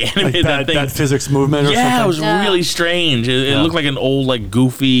 The way they animated that thing. That physics movement or something. Yeah, it was really strange. It looked like an old, like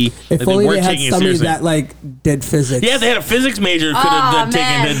goofy. If like, only weren't they had taking it somebody seriously. that like did physics. Yeah, they had a physics major who could have taken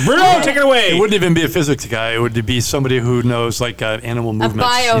it. man. Bruno, take it away. It wouldn't even be a physics guy. It would be somebody who knows like animal a movements.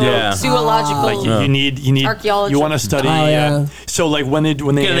 bio-zoological Like you need archaeology. you want to study. So like when they Get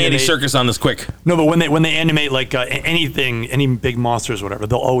an Andy animate, Serkis on this quick. No, but when they animate like anything, any big monsters, or whatever,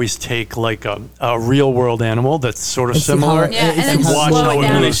 they'll always take like a real world animal that's sort of And see how similar it- Yeah, and then watch slow how it it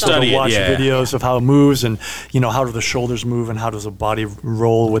down. moves. Study it, Watch yeah. videos of how it moves, and how do the shoulders move, and how does the body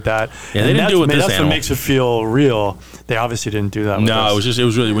roll with that. Yeah, they And didn't that's, do it with this That's animal. what makes it feel real. They obviously didn't do that. With No, this. it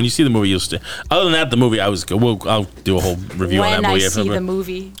was really when you see the movie, you'll. Other than that, the movie, I'll do a whole review on When that I movie. see the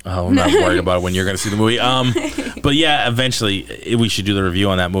movie. Oh, I'm not worried about when you're going to see the movie. But yeah, eventually we should do the review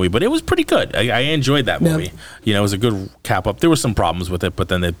on that movie. But it was pretty good. I enjoyed that movie. It was a good cap up. There were some problems with it, but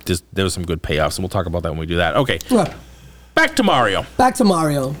then there was some good payoffs, and we'll talk about that when we do that. Okay, back to Mario. Back to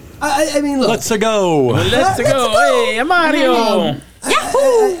Mario. I mean, look. Let's go. Let's go. Hey, Mario.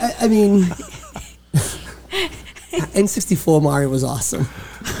 I mean, N64 Mario was awesome.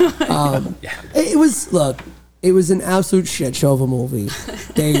 It was, look, it was an absolute shit show of a movie.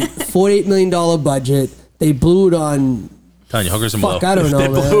 They $48 million budget. They blew it on. Telling you, hookers and blow. Fuck, I don't know. They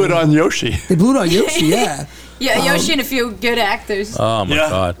blew it on Yoshi. They blew it on Yoshi, yeah. Yeah, Yoshi and a few good actors. Oh my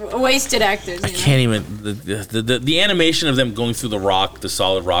god. Wasted actors. I can't even the animation of them going through the rock, the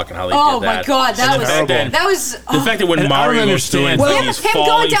solid rock, and how they Oh did that. my god, that was the fact that when And Mario I don't goes through understand. and he's him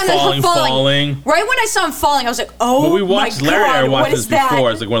going down the falling. Right when I saw him falling, I was like, "Oh Well, we my watched Larry and I god, watched what this is that?"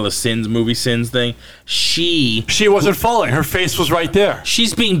 before. It's like one of the movie sins thing. She wasn't falling. Her face was right there.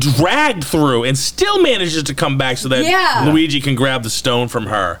 She's being dragged through and still manages to come back so that Yeah. Luigi can grab the stone from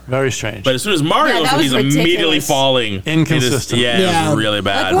her. Very strange. But as soon as Mario Yeah, goes that through, he's was immediately ridiculous. falling. Inconsistent. It was really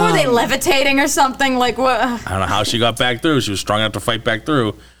bad. Like, what were they levitating or something? Like what? I don't know how she got back through. She was strong enough to fight back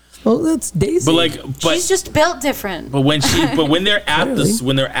through. Well, that's Daisy. But She's just built different. when they're at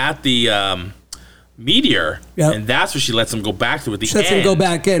the meteor, and that's where she lets them go back through at the She lets end. him go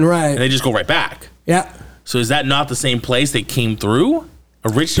back in, right. And they just go right back. Yeah. So is that not the same place they came through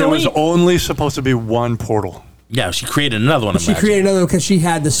originally? There was only supposed to be one portal. Yeah, she created another one. She created another one because she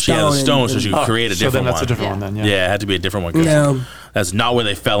had the stone. She had the stone, so she could Oh, create a so different then one. that's a different one then, yeah. Yeah, it had to be a different one. 'Cause Yeah. that's not where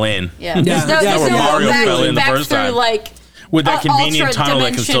they fell in. Yeah, there's no, That's where Mario back, fell in the back first through, time. Like With that convenient ultra tunnel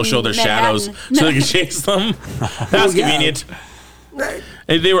that can still show their dimension shadows, Manhattan. so they can chase them. That's yeah. convenient.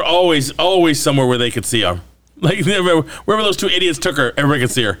 And they were always somewhere where they could see her. Like wherever those two idiots took her, everybody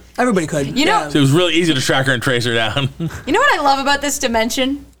could see her. Everybody could. You know- So it was really easy to track her and trace her down. You know what I love about this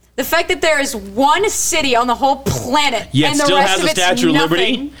dimension? The fact that there is one city on the whole planet, Yet and the still rest has of the it's Statue of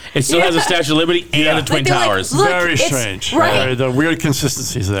Liberty. nothing. It still has the Statue of Liberty and the Twin Like, they're like, Towers. look, Very it's- strange. right? The weird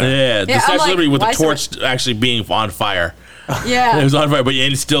consistencies there. Yeah, the Yeah, I'm Statue of like, Liberty with the why is torch actually being on fire. Yeah. It was on fire, but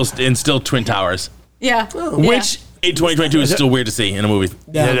and still Twin Towers, Yeah. which in 2022 is still weird to see in a movie.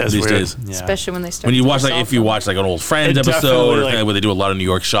 Yeah. It is these weird. days. Yeah. Especially when they start. When you to watch do if you watch like an old Friends It episode definitely, or like- thing where they do a lot of New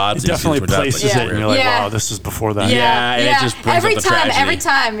York shots, It and you see the definitely Twin Towers, places like, it, and you're like, Yeah. wow, this is before that. Yeah, and it just brings every up the time, tragedy. every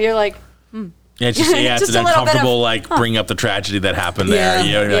time you're like, Yeah, it's just Just it's a an little bit of, uncomfortable bring up the tragedy that happened there. Yeah.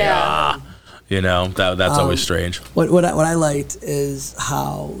 You know, you're Yeah. like, that's always strange. What I liked is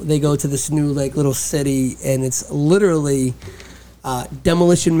how they go to this new little city, and it's literally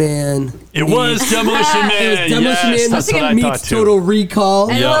Demolition Man. It was Demolition Man. It was Demolition Yes, Man that's what I meets thought too. Total Recall.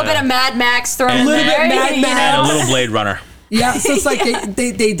 and a little bit of Mad Max thrown in A little there. bit Mad you Max. know? And a little Blade Runner. Yeah, so it's like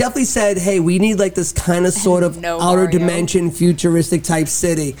they definitely said, hey, we need this kind of sort of No outer Mario. dimension, futuristic type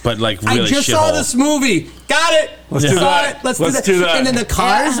city. But really I just saw shithole. this movie. Got it. Let's do Got that. it. Let's Let's do do that. that. And then the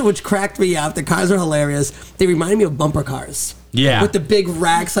cars, which cracked me up. The cars are hilarious. They remind me of bumper cars. Yeah. With the big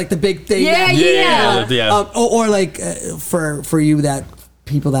racks, like the big thing. Yeah, that- yeah. Yeah. or for you that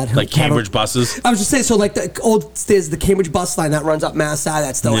people that Like Cambridge buses. I was just saying, so like there's the Cambridge bus line that runs up Mass Ave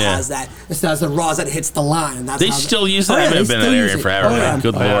that still has that. It still has the Ross that hits the line. And that's They still use that. I haven't been in that area forever.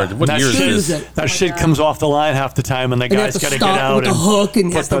 Good Lord. What year is this? That shit comes off the line half the time, and the guys got to get out with the hook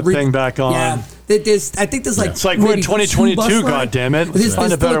and put the thing back on. Yeah. I think there's like it's like we're in 2022. God damn it! There's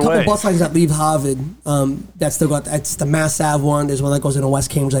Find a still better a couple way. bus lines that leave Harvard. That still got. It's the Mass Ave one. There's one that goes into West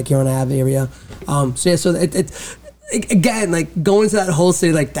Cambridge, like Huron Ave area. So it again, like going to that whole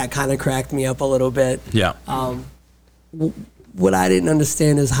city, like that kind of cracked me up a little bit. Yeah. What I didn't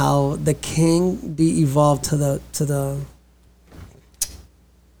understand is how the king de-evolved to the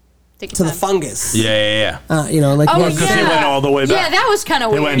fungus. Yeah. You know, like because they went all the way back. Yeah, that was kind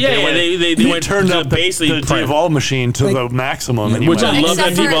of weird. They went turned up basically the de-evolve machine to the maximum, and which I love that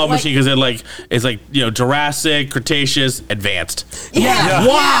Except for, de-evolve like- machine because it's like Jurassic, Cretaceous, advanced. Yeah.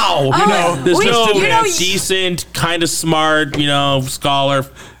 Wow. Oh, There's no you know, decent, kind of smart, scholar.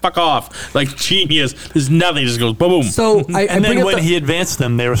 Fuck off. Like genius. There's nothing. It just goes boom. So and then when he advanced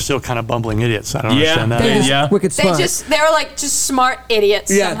them, they were still kind of bumbling idiots. I don't understand that. They're just wicked smart. They were like just smart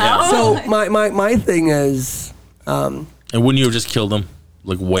idiots somehow. So my thing is, and wouldn't you have just killed them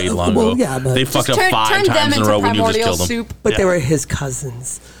like way long well, ago? yeah, but they fucked up Turn 5 them times in a into row when you just primordial killed them. soup. but they were his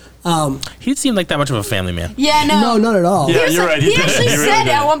cousins. He didn't seem like that much of a family man. Yeah, no. No, not at all. Yeah, you're right. He actually He really said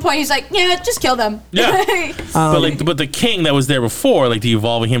did. at one point, he's like, "Yeah, just kill them." Yeah. But the king that was there before, like the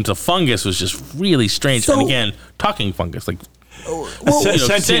evolving him to fungus was just really strange. So- and again, talking fungus, like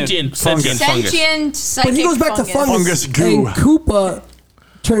Sentient fungus. fungus. Sentient psychic But he goes back to fungus goo. and Koopa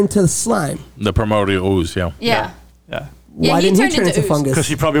turned to slime. The primordial ooze, Yeah. Yeah. Yeah, Why he didn't he turned turn into into ooze. fungus? Because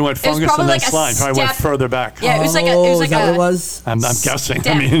he probably went was fungus probably and then like a slime. Probably went step- further back. Yeah, it was like a. It was like is that a. what it was? I'm guessing.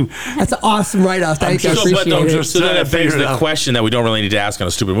 Step. I mean, That's an awesome write-off. Thank you. I So, appreciate it. just- so then it begs figured it the out. question that we don't really need to ask on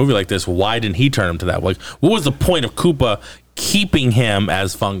a stupid movie like this: why didn't he turn him to that? Like, what was the point of Koopa keeping him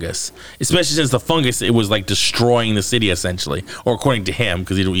as fungus? Especially since the fungus, it was like destroying the city essentially, or according to him,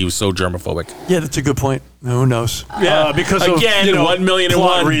 because he was so germophobic. yeah, that's a good point. Who knows? Because Again, of, 1,000,001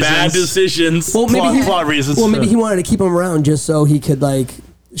 plot bad reasons. decisions. Well, plot reasons. Well, maybe he wanted to keep him around just so he could like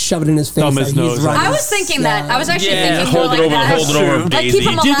shove it in his face. Thumb that his he's nose. right. I was thinking that. I was actually thinking hold more it like over, that. hold it over, Like, Daisy. keep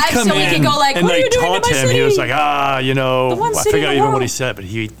him He did alive come so we in could go like, and "What are you like doing to taunt my him. city?" He was like, one I city in forgot the even what world. he said, but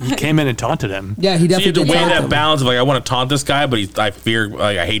he came in and taunted him. Yeah, he So you have definitely to did weigh taunt that him. balance of like I want to taunt this guy, but I fear,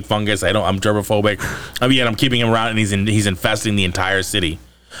 like I hate fungus. I'm germophobic. I mean, I'm keeping him around, and he's infesting the entire city.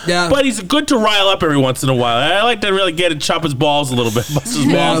 Yeah, But he's good to rile up every once in a while. I like to really get it, chop his balls a little bit, bust his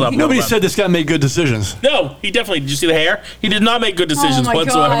balls up. a Nobody little said this guy made good decisions. bit. No, he definitely. Did you see the hair? He did not make good decisions my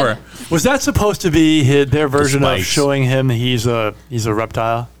whatsoever. God. Was that supposed to be their version of spikes. showing him he's a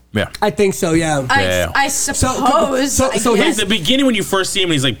reptile? Yeah. I think so. Yeah. Yeah. I suppose. so I like Like guess. the beginning when you first see him,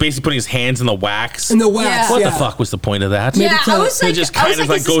 he's like basically putting his hands in the wax. In the wax. Yeah. What yeah. the fuck was the point of that? Yeah, to- I was It like, just I kind was of like,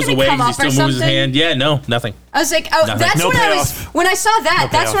 like is this goes gonna away come because he off or still moves his something? hand. Yeah, no, nothing. I was like, oh, Nothing. that's No when payoff. when I saw that,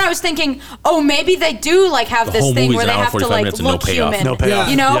 that's payoff. when I was thinking, oh, maybe they do like have The this whole thing movie's where they an hour, have to 45 like minutes and no look payoff. human. No payoff.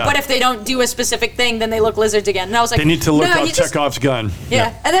 You know, Yeah. but if they don't do a specific thing, then they look lizards again. And I was like, They need to look no, up he just- Chekhov's gun.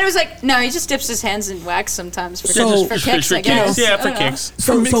 Yeah. And then it was like, no, he just dips his hands in wax sometimes for, So- for kicks, I kicks. guess. Yeah, I for don't know. kicks.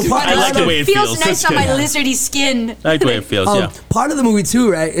 So part I of like the way it Feels feels. nice on my lizardy skin. I like the way it feels. Yeah. Part of the movie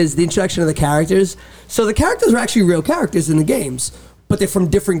too, right, is the introduction of the characters. So the characters are actually real characters in the games, but they're from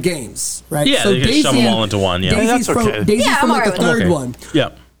different games, right? Yeah, so they can shove them all into one. Yeah. Daisy's That's from, okay. Daisy's Yeah, from I'm like the alright with third that. one. Yeah.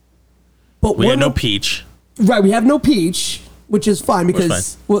 But We one had no of- Peach. Right, we have no Peach, which is fine because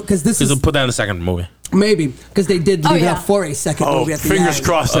this Because is they'll put that in the second movie. maybe because they did leave it yeah. up for a second Oh, movie at the fingers end.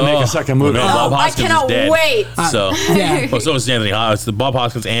 crossed to make a second movie. No, Bob Oh, I Hoskins cannot is dead. wait. So, yeah. well, so is Anthony Hopkins. The Bob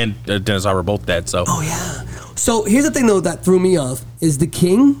Hoskins and Dennis Hopper are both dead. So, Oh yeah. So here's the thing though that threw me off is the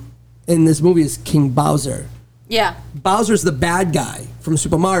king in this movie is King Bowser. Yeah. Bowser's the bad guy from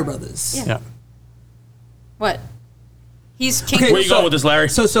Super Mario Brothers. Yeah. Yeah. What? He's king. Okay, where you going with this, Larry?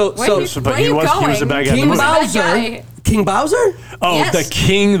 So Where you- But where he you was going? a bad guy in the King movie. Bowser. guy. King Bowser? Oh, Yes. the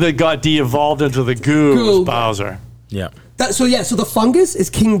king that got de-evolved into the goo was Goo. Bowser. yeah. So the fungus is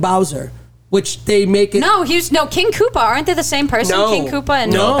King Bowser, which they make it. No, King Koopa. Aren't they the same person? No. King Koopa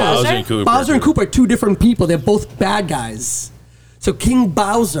and No. Bowser. Bowser and Koopa. Bowser and Koopa are two different people. They're both bad guys. So King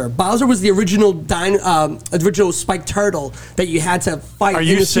Bowser. Bowser was the original original spiked turtle that you had to fight. Are in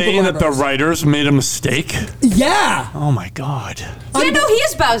you the Super saying Mario that the Bros. writers made a mistake? Yeah. Oh my god. Yeah, no, he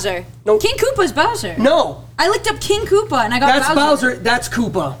is Bowser. No. King Koopa's Bowser. No. I looked up King Koopa and I got That's Bowser. That's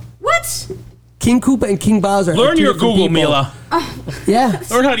Koopa. What? King Koopa and King Bowser. are Learn two your different Google, people. Mila. Yeah.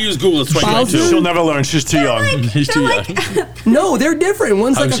 Learn how to use Google. It's 2022. She'll never learn. She's too young. He's too young. No, they're different.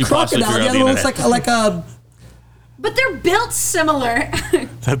 One's How like did a she possibly crocodile. figure The out other the one's like a. But they're built similar.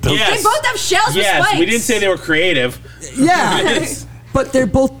 That built- Yes. They both have shells with Yes, spikes. we didn't say they were creative. Yeah. But they're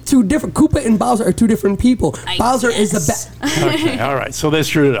both two different. Koopa and Bowser are two different people. Bowser is the best. Okay, all right. So they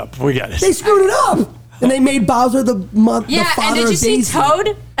screwed it up. We got it. They screwed it up. And they made Bowser the father and did you of see Daisy.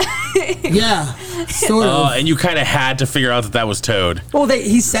 Toad? Yeah, sort of. And you kind of had to figure out that was Toad. Well,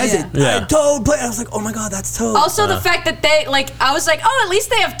 he says it. Yeah. Toad play. I was like, oh my god, that's Toad. Also, the fact that they I was like, oh, at least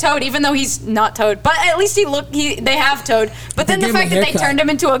they have Toad, even though he's not Toad. But at least they have Toad. But then the gave him fact a that they haircut. turned him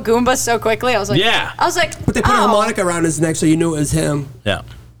into a Goomba so quickly, I was like, Yeah. I was like, But they put a harmonica around his neck so you knew it was him. Yeah.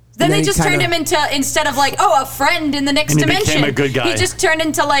 Then And they then just he turned kinda- him into, instead of a friend in the next And he dimension. became a good guy. He just turned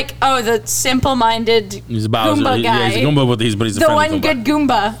into the simple-minded He's a Bowser. Goomba guy. Yeah, he's a Goomba, but he's a the friendly one Goomba. good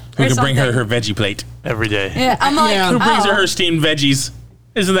Goomba. Who or can bring her something. veggie plate. Every day. Yeah, I'm like, Yeah. Who brings her oh. her steamed veggies?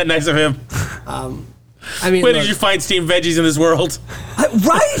 Isn't that nice of him? I mean, Where look, did you find steamed veggies in this world?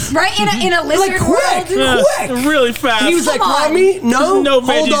 right? Right in a lizard quick. world. Quick. Really fast. He was like, Come on. Mommy, no, no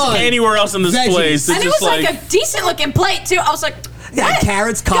hold veggies on. anywhere else in this Veggies. place. It's And it just was like a decent looking plate too. I was like, Yeah, what?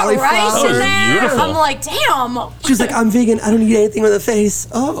 carrots, Got rice cauliflower. in there. beautiful. I'm like, damn. She was like, I'm vegan. I don't eat anything with a face.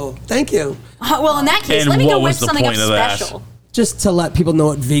 Oh, thank you. Well, in that case, And let me what go whip was the something up point of that? special. Just to let people know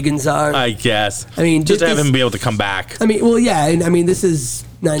what vegans are. I guess. I mean, just to have this- him be able to come back. I mean, well, yeah, and I mean, this is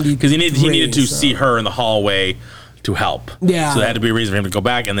 90 Because he needed to see her in the hallway to help. Yeah. So there had to be a reason for him to go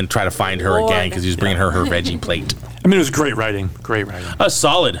back and then try to find her again because he was bringing her veggie plate. I mean, it was great writing. Great writing.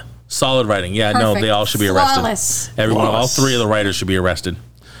 Solid writing. Yeah, no, Perfect. they all should be arrested. Flawless. Everyone, all Flawless. three of the writers should be arrested.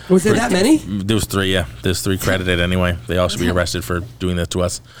 Was there that many? There was three, yeah. There's three credited anyway. They all should be arrested for doing that to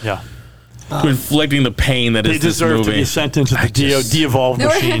us. Yeah. To inflicting the pain that They is this deserve movie. to be sent into the just- de-evolved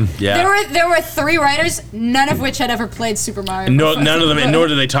machine. Yeah. There were 3 writers, none of which had ever played Super Mario. No, before. none of them, and nor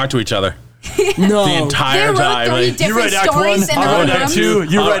did they talk to each other No. the entire They wrote time. 3 Like, different You write act stories one, in I their write own act rooms.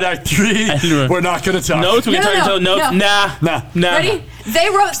 2, you write act 3. We're not going to talk. notes, we can talk to each other. Notes, Nah. nah. Ready? They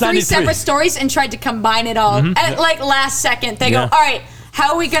wrote 3 93. separate stories and tried to combine it all. At last second, they Yeah. go, all right,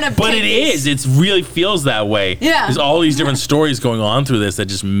 how are we going to But it is. It really feels that way. Yeah. There's all these different stories going on through this that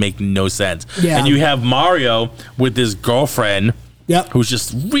just make no sense. Yeah. And you have Mario with this girlfriend Yep. who's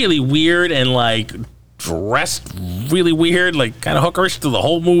just really weird and dressed really weird, kind of hookerish to the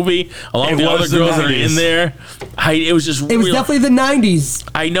whole movie, along It with the other was the girls that are 90s. in there. It was just It was definitely the 90s.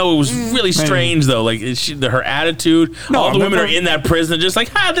 I know it was really strange though. Her attitude. No, all the women are remember- in that prison, just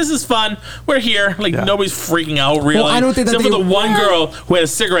this is fun. We're here. Nobody's freaking out really. Well, I don't think that except for they- the one girl who had a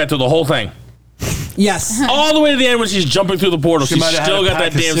cigarette through the whole thing. Yes. All the way to the end when she's jumping through the portal, She she's might have still had a got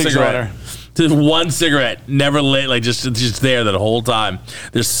that pack of damn cigs on cigarette. her. Just one cigarette, never lit, just there that whole time.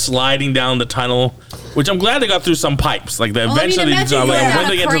 They're sliding down the tunnel, which I'm glad they got through some pipes. Eventually, they imagine when you're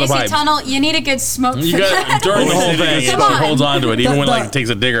they in get a to the crazy pipes. tunnel, you need a good smoke You for got that. during the whole thing, Come she on. holds on to it, even when The- takes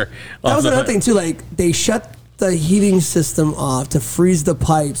a digger. That off was the another pipe. thing, too. They shut the heating system off to freeze the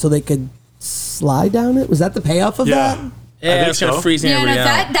pipe so they could slide down it. Was that the payoff of that? Yeah, it's kind of freezing Yeah, no, everybody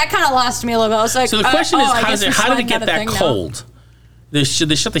out. that kind of lost me a little bit. I was like, So the question is, I how guess did we're it sliding get down a that thing now. cold? They shut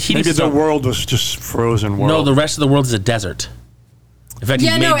the heating Maybe the system. world was just frozen world. No, the rest of the world is a desert. In fact,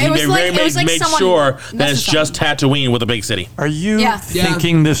 Yeah, he no, made, it was like- very it was like made someone sure messed that it's with just Tatooine with a big city. Are you Yeah.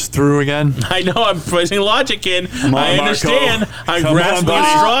 thinking this through again? I know, I'm putting logic in. Come on, I understand. Marco. I'm Come grasping on, at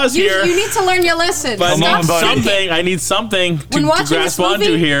buddy. straws You, here. you need to learn your lesson. But Come I on, need buddy. something. I need something When to watching grasp this movie,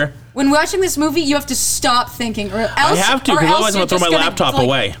 onto here. When watching this movie, you have to stop thinking. Or else, I have to, or 'cause else otherwise I'm you're gonna throw just my gonna, laptop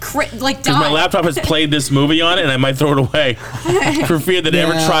away. Because My laptop has played this movie on it, and I might throw it away for fear that it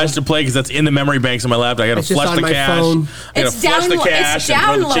ever Yeah. tries to play because that's in the memory banks of my laptop. I got It's to just flush on the my cache. phone. I got to It's flush the download- cache it's and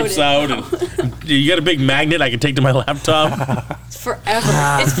throw the chips out. downloaded. And you got a big magnet I can take to my laptop. It's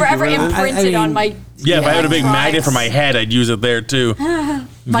forever. It's forever really? imprinted I on mean, my. Yeah, if I had a big drives. magnet for my head, I'd use it there too. Get rid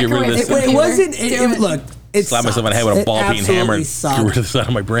Microwave of this. it. It wasn't. Do It, it. look, it Slap myself on the head with a It ball peen hammer and absolutely get rid sucked. of this out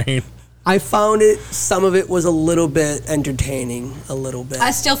of my brain. I found some of it was a little bit entertaining, a little bit.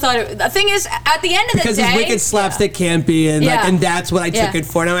 I still thought it. The thing is, at the end of because the day, it's wicked slapstick campy, and Yeah. and that's what I took Yeah. it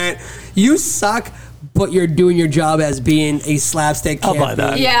for. And I went, you suck, but you're doing your job as being a slapstick campy. I'll buy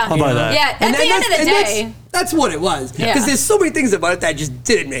that. Yeah. I'll buy that. Yeah, at And the then end of the that's- day, and that's what it was. Yeah. Because there's so many things about it that just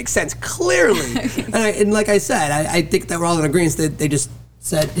didn't make sense, clearly. and like I said, I think that we're all in agreement that they just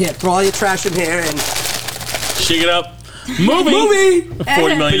said, here, throw all your trash in here and Shake it up. Movie. movie. $40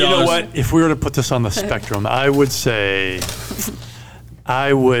 But million. you know what? If we were to put this on the spectrum, I would say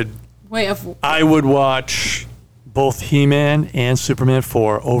I would watch both He-Man and Superman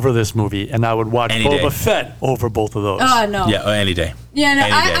 4 over this movie, and I would watch Any Boba day. Fett over both of those. oh no. Yeah, any day. Yeah, no. Any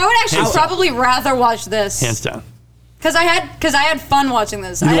day. I would actually Hands down. probably rather watch this Hands down. because I had fun watching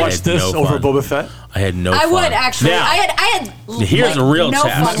this. You I watch had this no over fun. Boba Fett? I had no I fun. would actually. Now, I had. here's a real no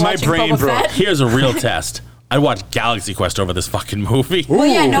test. Fun My watching brain Boba broke. Fett. here's a real test. I'd watch Galaxy Quest over this fucking movie. Well,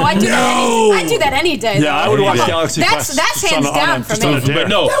 yeah, no, I do that. I do that any day. Yeah, I would watch Galaxy Quest. That's hands down for me. But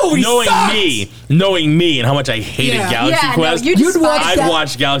no, knowing me and how much I hated Galaxy Quest, I'd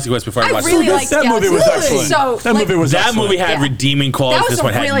watch Galaxy Quest before I watched really liked that movie. Was excellent. So, that movie had redeeming qualities. This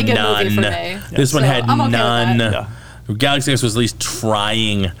one had none. This one had none. Galaxy Quest was at least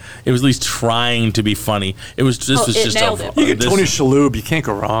trying. It was at least trying to be funny. It was just You get Tony Shalhoub. You can't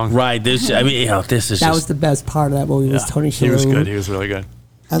go wrong. Right. This is that was the best part of that movie. Was Tony Shalhoub. He was good. He was really good.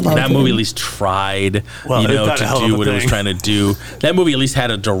 That movie at least tried, to do what it was trying to do. That movie at least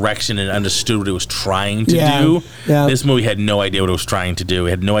had a direction and understood what it was trying to do. Yeah. This movie had no idea what it was trying to do. It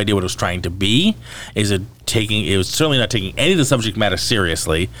had no idea what it was trying to be. It was certainly not taking any of the subject matter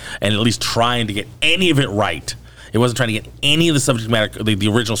seriously, and at least trying to get any of it right. It wasn't trying to get any of the subject matter, the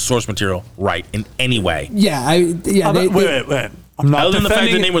original source material, right in any way. Yeah, wait. I'm not other than the fact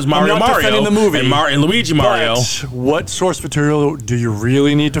that the name was Mario defending the movie and Luigi Mario. But what source material do you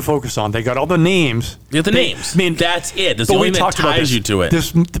really need to focus on? They got all the names. You get the names. I mean, that's it. That's the only thing that ties you to it.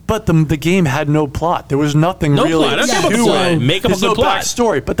 But the game had no plot. There was nothing really. No plot. I don't care about the plot. Make up a good plot.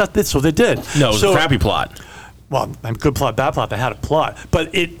 Backstory, but so they did. No, it was a crappy plot. Well, good plot, bad plot. They had a plot,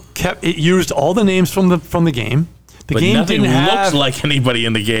 but it used all the names from the game. The game nothing looks like anybody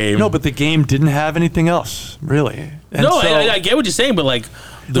in the game. No, but the game didn't have anything else, really. And I get what you're saying, but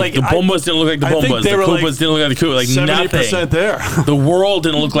the Boombas didn't look like the Boombas. The Koopas didn't look like the Koopas. 70% there. The world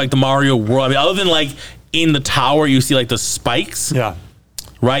didn't look like the Mario world. I mean, other than in the tower, you see the spikes. Yeah.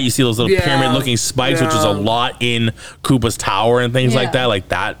 Right? You see those little pyramid-looking spikes, which is a lot in Koopa's tower and things like that. Like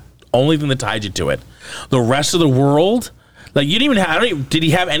that, only thing that tied you to it. The rest of the world... you didn't even have. Did he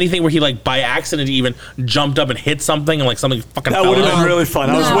have anything where he by accident he even jumped up and hit something and something fucking? That would have been really fun.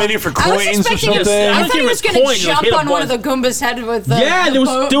 I was waiting for coins or something. I thought he was going to jump on one of the Goombas' head with the. Yeah, there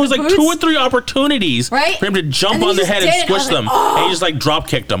was 2 or 3 opportunities for him to jump on their head and squish them, and he just drop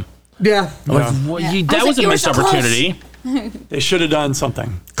kicked them. Yeah, that was a missed opportunity. They should have done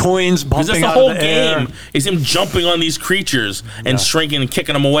something. Coins bumping out of the whole game is him jumping on these creatures and shrinking and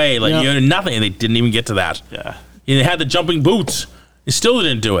kicking them away nothing, and they didn't even get to that. Yeah. They had the jumping boots. They still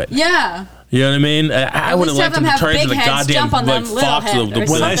didn't do it. Yeah. You know what I mean? I would have liked them to turn into the goddamn fox.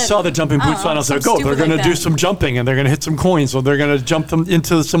 When I saw the jumping boots on, I was like, they're going to do some jumping and they're going to hit some coins, or they're going to jump them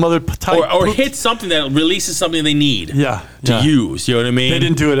into some other type. Or hit something that releases something they need to use. You know what I mean? They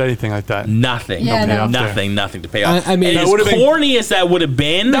didn't do it anything like that. Nothing. Yeah, Nothing to pay off. I mean, as corny as that would have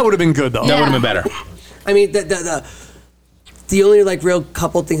been. That would have been good, though. That would have been better. I mean, the only real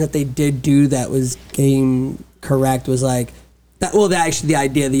couple things that they did do that was game correct was the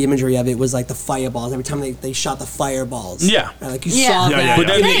idea, the imagery of it was the fireballs. Every time they shot the fireballs. Yeah. Right, you saw that. But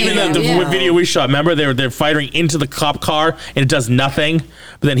then even the video we shot, remember they're firing into the cop car and it does nothing,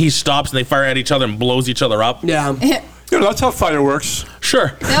 but then he stops and they fire at each other and blows each other up. Yeah. That's how fire works.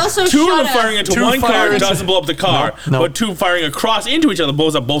 Sure. They also 2 of them firing into one car doesn't blow up the car, No. but 2 firing across into each other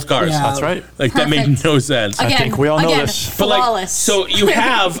blows up both cars. Yeah. That's right. That made no sense. I think we all know this. Flawless. So you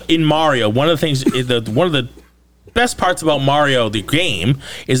have in Mario, one of the things, one of the best parts about Mario, the game,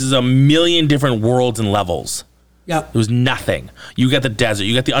 is there's a million different worlds and levels. Yeah. There was nothing. You got the desert,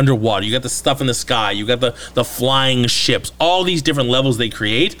 you got the underwater, you got the stuff in the sky, you got the flying ships, all these different levels they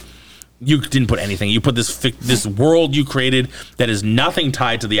create. You didn't put anything. You put this world you created that is nothing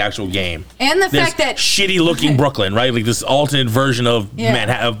tied to the actual game. And the fact that shitty looking Brooklyn, right? This alternate version of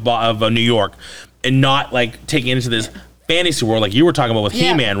Manhattan, of New York, and not taking it into this fantasy world like you were talking about with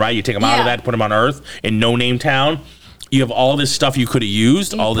He-Man, right? You take him out of that, put him on Earth in No Name Town. You have all this stuff you could have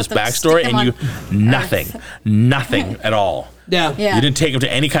used, all this backstory, and nothing at all. Yeah. You didn't take him to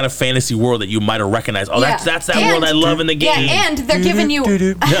any kind of fantasy world that you might have recognized. Oh, that's that world I love in the game. Yeah, and they're giving you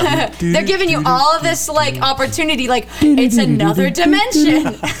they're giving you all of this opportunity, it's another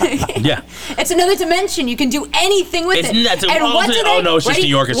dimension. Yeah. It's another dimension. You can do anything with it. And what do they, no, it's just New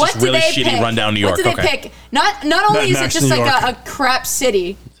York. It's just really shitty, rundown New York. What do they pick? Not only is it just a crap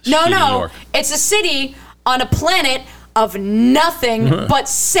city. No. It's a city on a planet of nothing but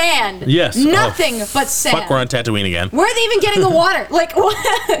sand. Yes. Nothing but sand. Fuck, we're on Tatooine again. Where are they even getting the water? What?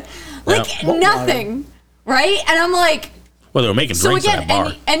 Nothing. Right? And I'm like... Well, they were making drinks in that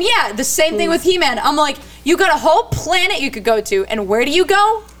bar. And the same thing with He-Man. I'm like, you got a whole planet you could go to, and where do you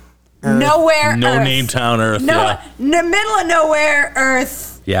go? Earth. Nowhere, No Earth. Name Town, Earth. No, middle of nowhere,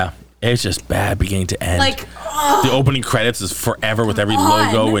 Earth. Yeah. It's just bad beginning to end. The opening credits is forever with every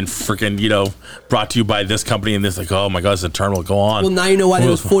logo and freaking, brought to you by this company and this. Oh my God, it's eternal. Go on. Well, now you know why there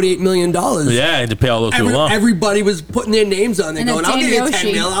was $48 million. Yeah, I had to pay all those people off. Everybody was putting their names on there, and going, "I'll give you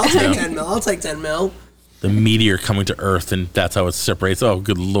 10 mil. I'll take 10 mil. I'll take 10 mil." the meteor coming to Earth, and that's how it separates. Oh,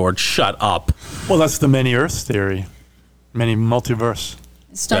 good Lord, shut up. Well, that's the many Earths theory. Many multiverse.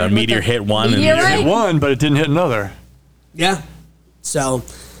 A meteor hit one. It hit one, but it didn't hit another. Yeah. So,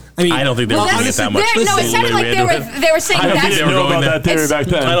 I mean, I don't think they were doing it that much. No, it sounded like they were saying I don't that's think they were going that theory back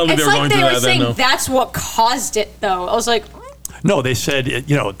then. I don't think it's they were like going they through were that then, saying though. that's what caused it, though. I was like, No, they said,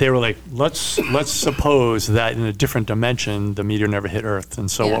 they were like, let's suppose that in a different dimension, the meteor never hit Earth. And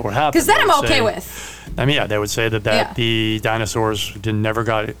so what would happen? because that they I'm would okay say- with. I mean, yeah, they would say that Yeah. the dinosaurs never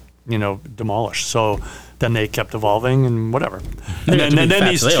got, demolished. So then they kept evolving and whatever. And then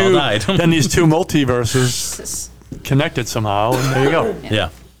these They all two, died. then these two multiverses connected somehow, and there you go. Yeah.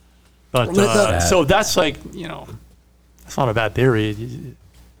 But so that's like, that's not a bad theory.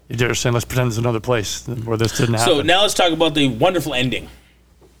 You're just saying, let's pretend there's another place where this didn't happen. So now let's talk about the wonderful ending.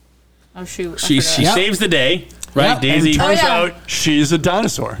 Oh, shoot. I She forgot. saves the day, right? And Daisy. turns out she's a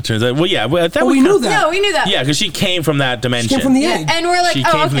dinosaur. Turns out, I thought we knew that. No, we knew that. Yeah, because she came from that dimension. She came from the egg. And we're like, She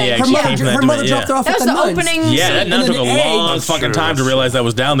oh, came from the okay. egg. Her She mother, came from that her mother dimension, dropped her off That at was the the nuns. opening Yeah, that scene. nun And took then a the egg- long That's fucking true, time to that's realize that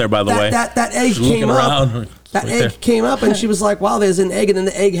was down there, by the way. That egg Looking came around. up. That Right egg there. came up, and she was like, "Wow, there's an egg," and then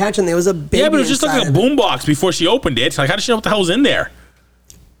the egg hatched, and there was a baby. Yeah, but it was just like a inside of it. boombox before she opened it. Like, how did she know what the hell was in there?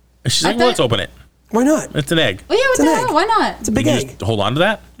 And she's like, well, let's open it. Why not? It's an egg. Well, yeah, what an the egg. hell? Why not? It's a big You egg. just hold on to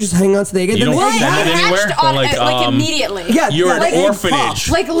that? Just hang on to the egg. And You then don't the egg send it hatched. anywhere? Hatched on, Or like immediately. Yeah, You're that an egg orphanage. popped.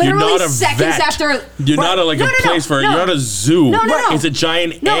 Like You're literally not a seconds vet. after. You're not a, like No, a no, place for. no. You're not a zoo. No, no, no. It's a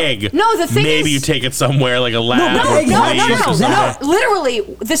giant No, egg. no, the thing Maybe is- you take it somewhere like a lab but the or egg police hatched. or No, something. no. Literally,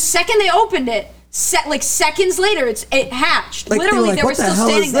 the second they opened it, like seconds later, it hatched. Like, they were Literally, like, they were what the still hell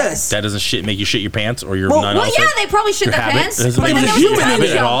standing is there. this? That doesn't make you shit your pants or your Well, nine Well, all yeah, six. they probably shit Your their habit pants. doesn't But make then you there shit was your a habit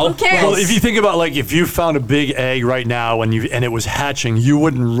TV at show. all. Who cares? Well, if you think about if you found a big egg right now and it was hatching, you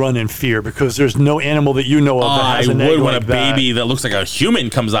wouldn't run in fear because there's no animal that you know of that I has an egg would when like a baby that looks like a human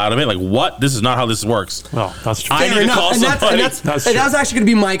comes out of it. Like, what? This is not how this works. Well, that's true. I need to Enough. call And that's- somebody. and That's that true. was actually going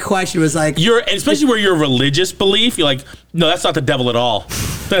to be my question. Was like, Especially where you're religious belief, you're like, no, that's not the devil at all.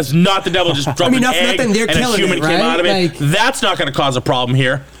 That's not the devil just dropped an egg nothing, they're and a killing human it, came right? out of it. Like- That's not going to cause a problem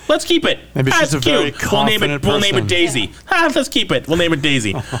here. Let's keep it. Maybe she's That's a very cute. We'll name it confident Daisy. Let's keep it. We'll name it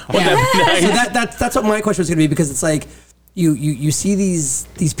Daisy. Wouldn't that be so nice? that's what my question was going to be, because it's like you see these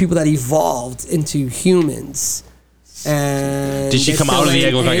people that evolved into humans, and Did she they're come out still of the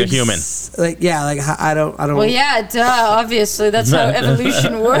egg laying look like a eggs. human? Like, yeah, like I don't. Well, yeah, duh. Obviously, that's how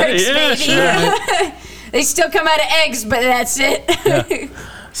evolution works, Yeah, baby. sure. They still come out of eggs, but that's it.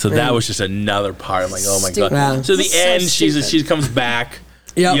 So that was just another part. I'm like, oh my god. Yeah. So the So end, stupid. she comes back.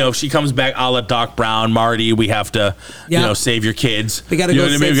 Yep. If she comes back a la Doc Brown, Marty, we have to, Yep. save your kids. We gotta you know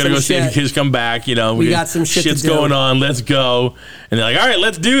go what I mean? save We gotta some go save your shit. kids. Come back. We got some shit to Shit's do. going on. Let's go. And they're like, all right,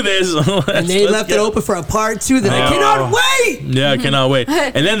 let's do this. And they left it open for a part 2 that I Oh. cannot wait. Yeah, I cannot wait.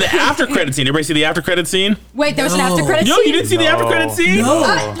 And then the after credit scene. Everybody see the after credit scene? Wait, there was an No. after credit No, scene? you didn't see the after credit scene? No.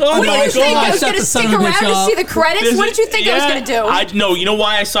 Oh What my did you think? I god. was Shut going to the son stick of a around bitch to up. see the credits? What did you think I was going to do? No, you know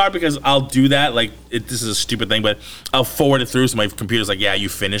why I saw it? Because I'll do that. Like, this is a stupid thing, but I'll forward it through so my computer's like, yeah, you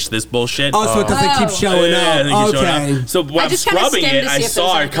finished this bullshit. Also, it doesn't keep showing Yeah, up. they keep showing Okay. up. So when I I'm just kinda scrubbing skimmed it, to I see if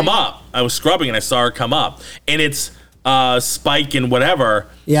saw there her was come anything. up. I was scrubbing and I saw her come up. And it's Spike and whatever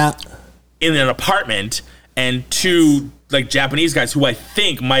Yeah. in an apartment and two like Japanese guys who I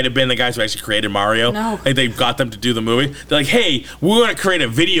think might have been the guys who actually created Mario. No. Like they got them to do the movie. They're like, hey, we're going to create a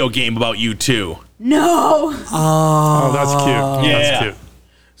video game about you two. No. Oh, that's cute. Yeah. That's cute.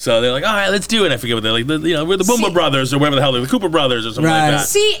 So they're like, all right, let's do it. I forget what they're like. We're the Boomba Brothers or whatever the hell they're, the Cooper Brothers or something Right. like that.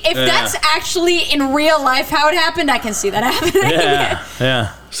 See, if Yeah. that's actually in real life how it happened, I can see that happening.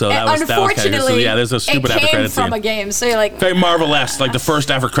 Yeah. So that was kind of Unfortunately, good. So yeah, there's a stupid it after came credit from scene. a game, so you're like, Very Marvel-esque, like the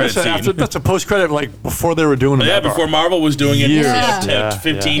first after credit scene. That's a post credit like before they were doing it. Yeah, before Marvel was doing it Years. Yeah.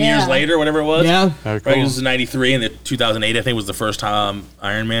 15 Yeah. years later, whatever it was. Yeah. Very Right, cool. this was 93, and the 2008, I think, was the first time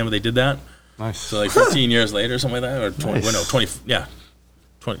Iron Man where they did that. Nice. So like 15 years later, something like that, or 20, Nice. well, no, 20, yeah,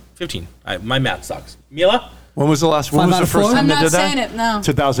 20, 15. My math sucks. Mila? When was the last? When 5 was out the of first 4? time I'm they not did saying that? it, no.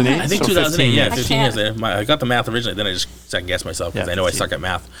 2008. I think So 2008, 15 yeah, years. 15 years can't. later. I got the math originally, then I just second-guessed myself because Yeah, I know I 15. suck at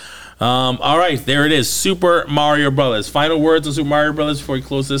math. All right, there it is, Super Mario Brothers. Final words on Super Mario Brothers before we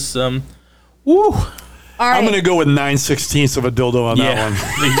close this. Woo! all right. I'm gonna go with 9/16 of a dildo on that one.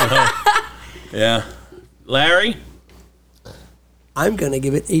 There you go. Yeah. Larry? I'm gonna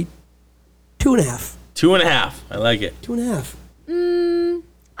give it a 2.5. 2.5. I like it. 2.5.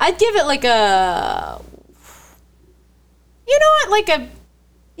 I'd give it like a.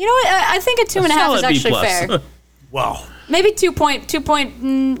 I think a 2.5 is solid B actually plus. fair. Wow. Maybe 2 point.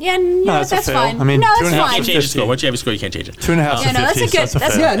 Yeah, that's a that's fail. fine. I mean, no, 2.5 that's You fine. can't change the score. Once you have a score, you can't change it. 2.5 Yeah, no, that's a 50, good- so that's a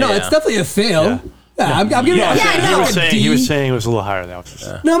that's- fair. Yeah, no, Yeah. it's definitely a fail. I'm giving it he was saying it was a little higher than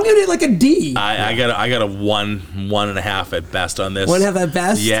that. No, I'm giving it like a D. I got a 1.5 at best on this. 1.5 at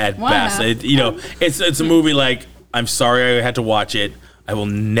best? Yeah, at best. It's a movie like, I'm sorry I had to watch it. I will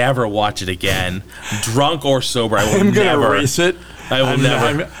never watch it again. Drunk or sober, I will I'm never. going to erase it. I will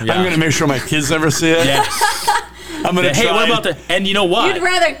never. I'm going to make sure my kids never see it. Yes. I'm going to Hey, what about the... And you know what? You'd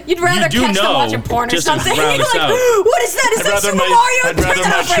rather catch them watching porn or just to something. round You're this like, out. what is that? Is that Super Mario? I'd rather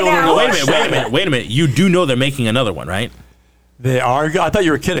my children now. Wait a minute. You do know they're making another one, right? They are? I thought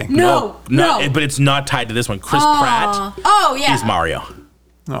you were kidding. No. But it's not tied to this one. Chris Pratt. Oh, yeah. He's Mario.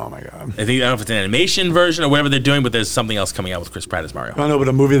 Oh, my God. I don't know if it's an animation version or whatever they're doing, but there's something else coming out with Chris Pratt as Mario. I know, but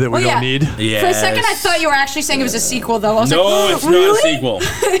a movie that we don't need. Yes. For a second, I thought you were actually saying it was a sequel, though. I was No, like, it's really? not a sequel.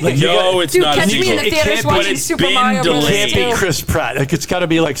 It's not a catch me sequel. in the theaters watching Super Mario Bros. It can't be Chris Pratt. Like, it's got to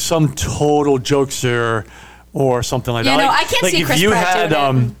be like some total jokester or something like that. Yeah, no, Like, I can't like see if Chris you Pratt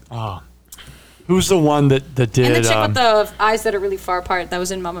doing had, who's the one that did? And the chick with the eyes that are really far apart that was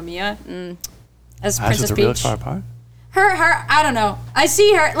in Mamma Mia as Princess Peach. Really far apart? Her, I don't know. I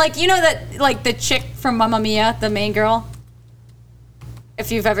see her, like, you know that, like, the chick from Mamma Mia, the main girl? If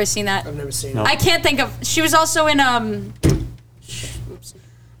you've ever seen that. I've never seen it. I can't think of, she was also in, oops.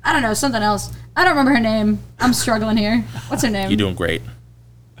 I don't know, something else. I don't remember her name. I'm struggling here. What's her name? You're doing great.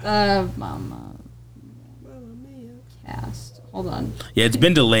 Mamma Mia cast. Hold on. Yeah, it's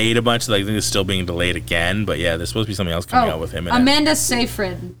been delayed a bunch. Like, I think it's still being delayed again. But yeah, there's supposed to be something else coming out with him. In Amanda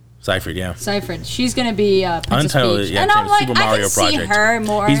Seyfried. Seyfried, yeah. Seyfried. She's going to be Princess Untitled, Peach. yeah, And I'm like, Super Mario I can see Project. her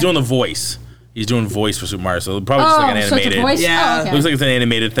more. He's doing the voice. He's doing voice for Super Mario, so probably just like an so it's a animated. voice? Yeah. Oh, okay. Looks like it's an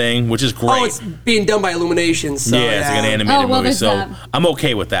animated thing, which is great. Oh, it's being done by Illumination. So, yeah, it's like an animated movie, there's so that. I'm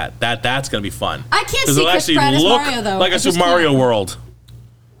okay with that. That's gonna be fun. I can't 'Cause see it'll Chris actually Pratt as look Mario, though. like I a Super just Mario can't. world.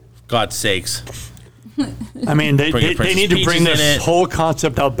 God's sakes. I mean, they Princess need to Peach bring is in this it. whole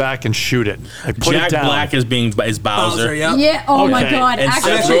concept out back and shoot it. Like, put Jack it down. Black is Bowser. Bowser, yep. Yeah, oh my Okay. God. And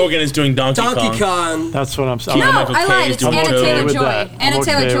Actually, Seth Rogen is doing Donkey Donkey Kong. Kong. That's what I'm saying. no, Michael I Caine lied. is It's doing Anna okay Taylor with Joy. that. Anna I'm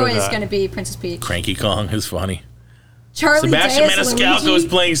Taylor okay Joy with is that. going to be Princess Peach. Cranky Kong is funny. Charlie Sebastian Day is Maniscalco Luigi. is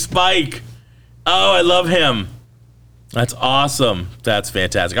playing Spike. Oh, I love him. That's awesome. That's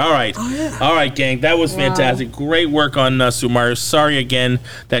fantastic. All right. All right, gang. That was fantastic. Great work on Super Mario. Sorry again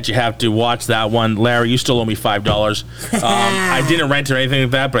that you have to watch that one. Larry, you still owe me $5. I didn't rent or anything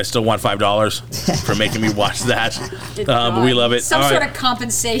like that, but I still want $5 for making me watch that. But we love it. Some All sort right. of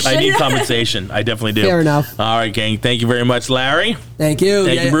compensation. I need compensation. I definitely do. Fair enough. All right, gang. Thank you very much, Larry. Thank you.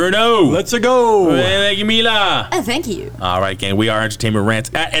 Thank you, Bruno. Let's go. And thank you, Mila. Oh, thank you. All right, gang. We are Entertainment Rants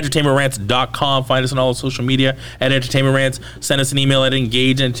at entertainmentrants.com. Find us on all social media at Entertainment Rants. Send us an email at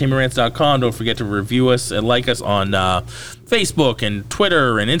engage@entertainmentrants.com. Don't forget to review us and like us on Facebook and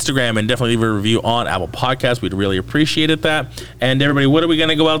Twitter and Instagram, and definitely leave a review on Apple Podcasts. We'd really appreciate that. And everybody, what are we going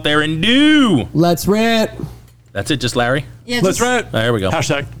to go out there and do? Let's rant. That's it, just Larry? Yeah, Let's rant. There we go.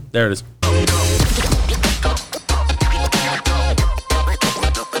 Hashtag. There it is.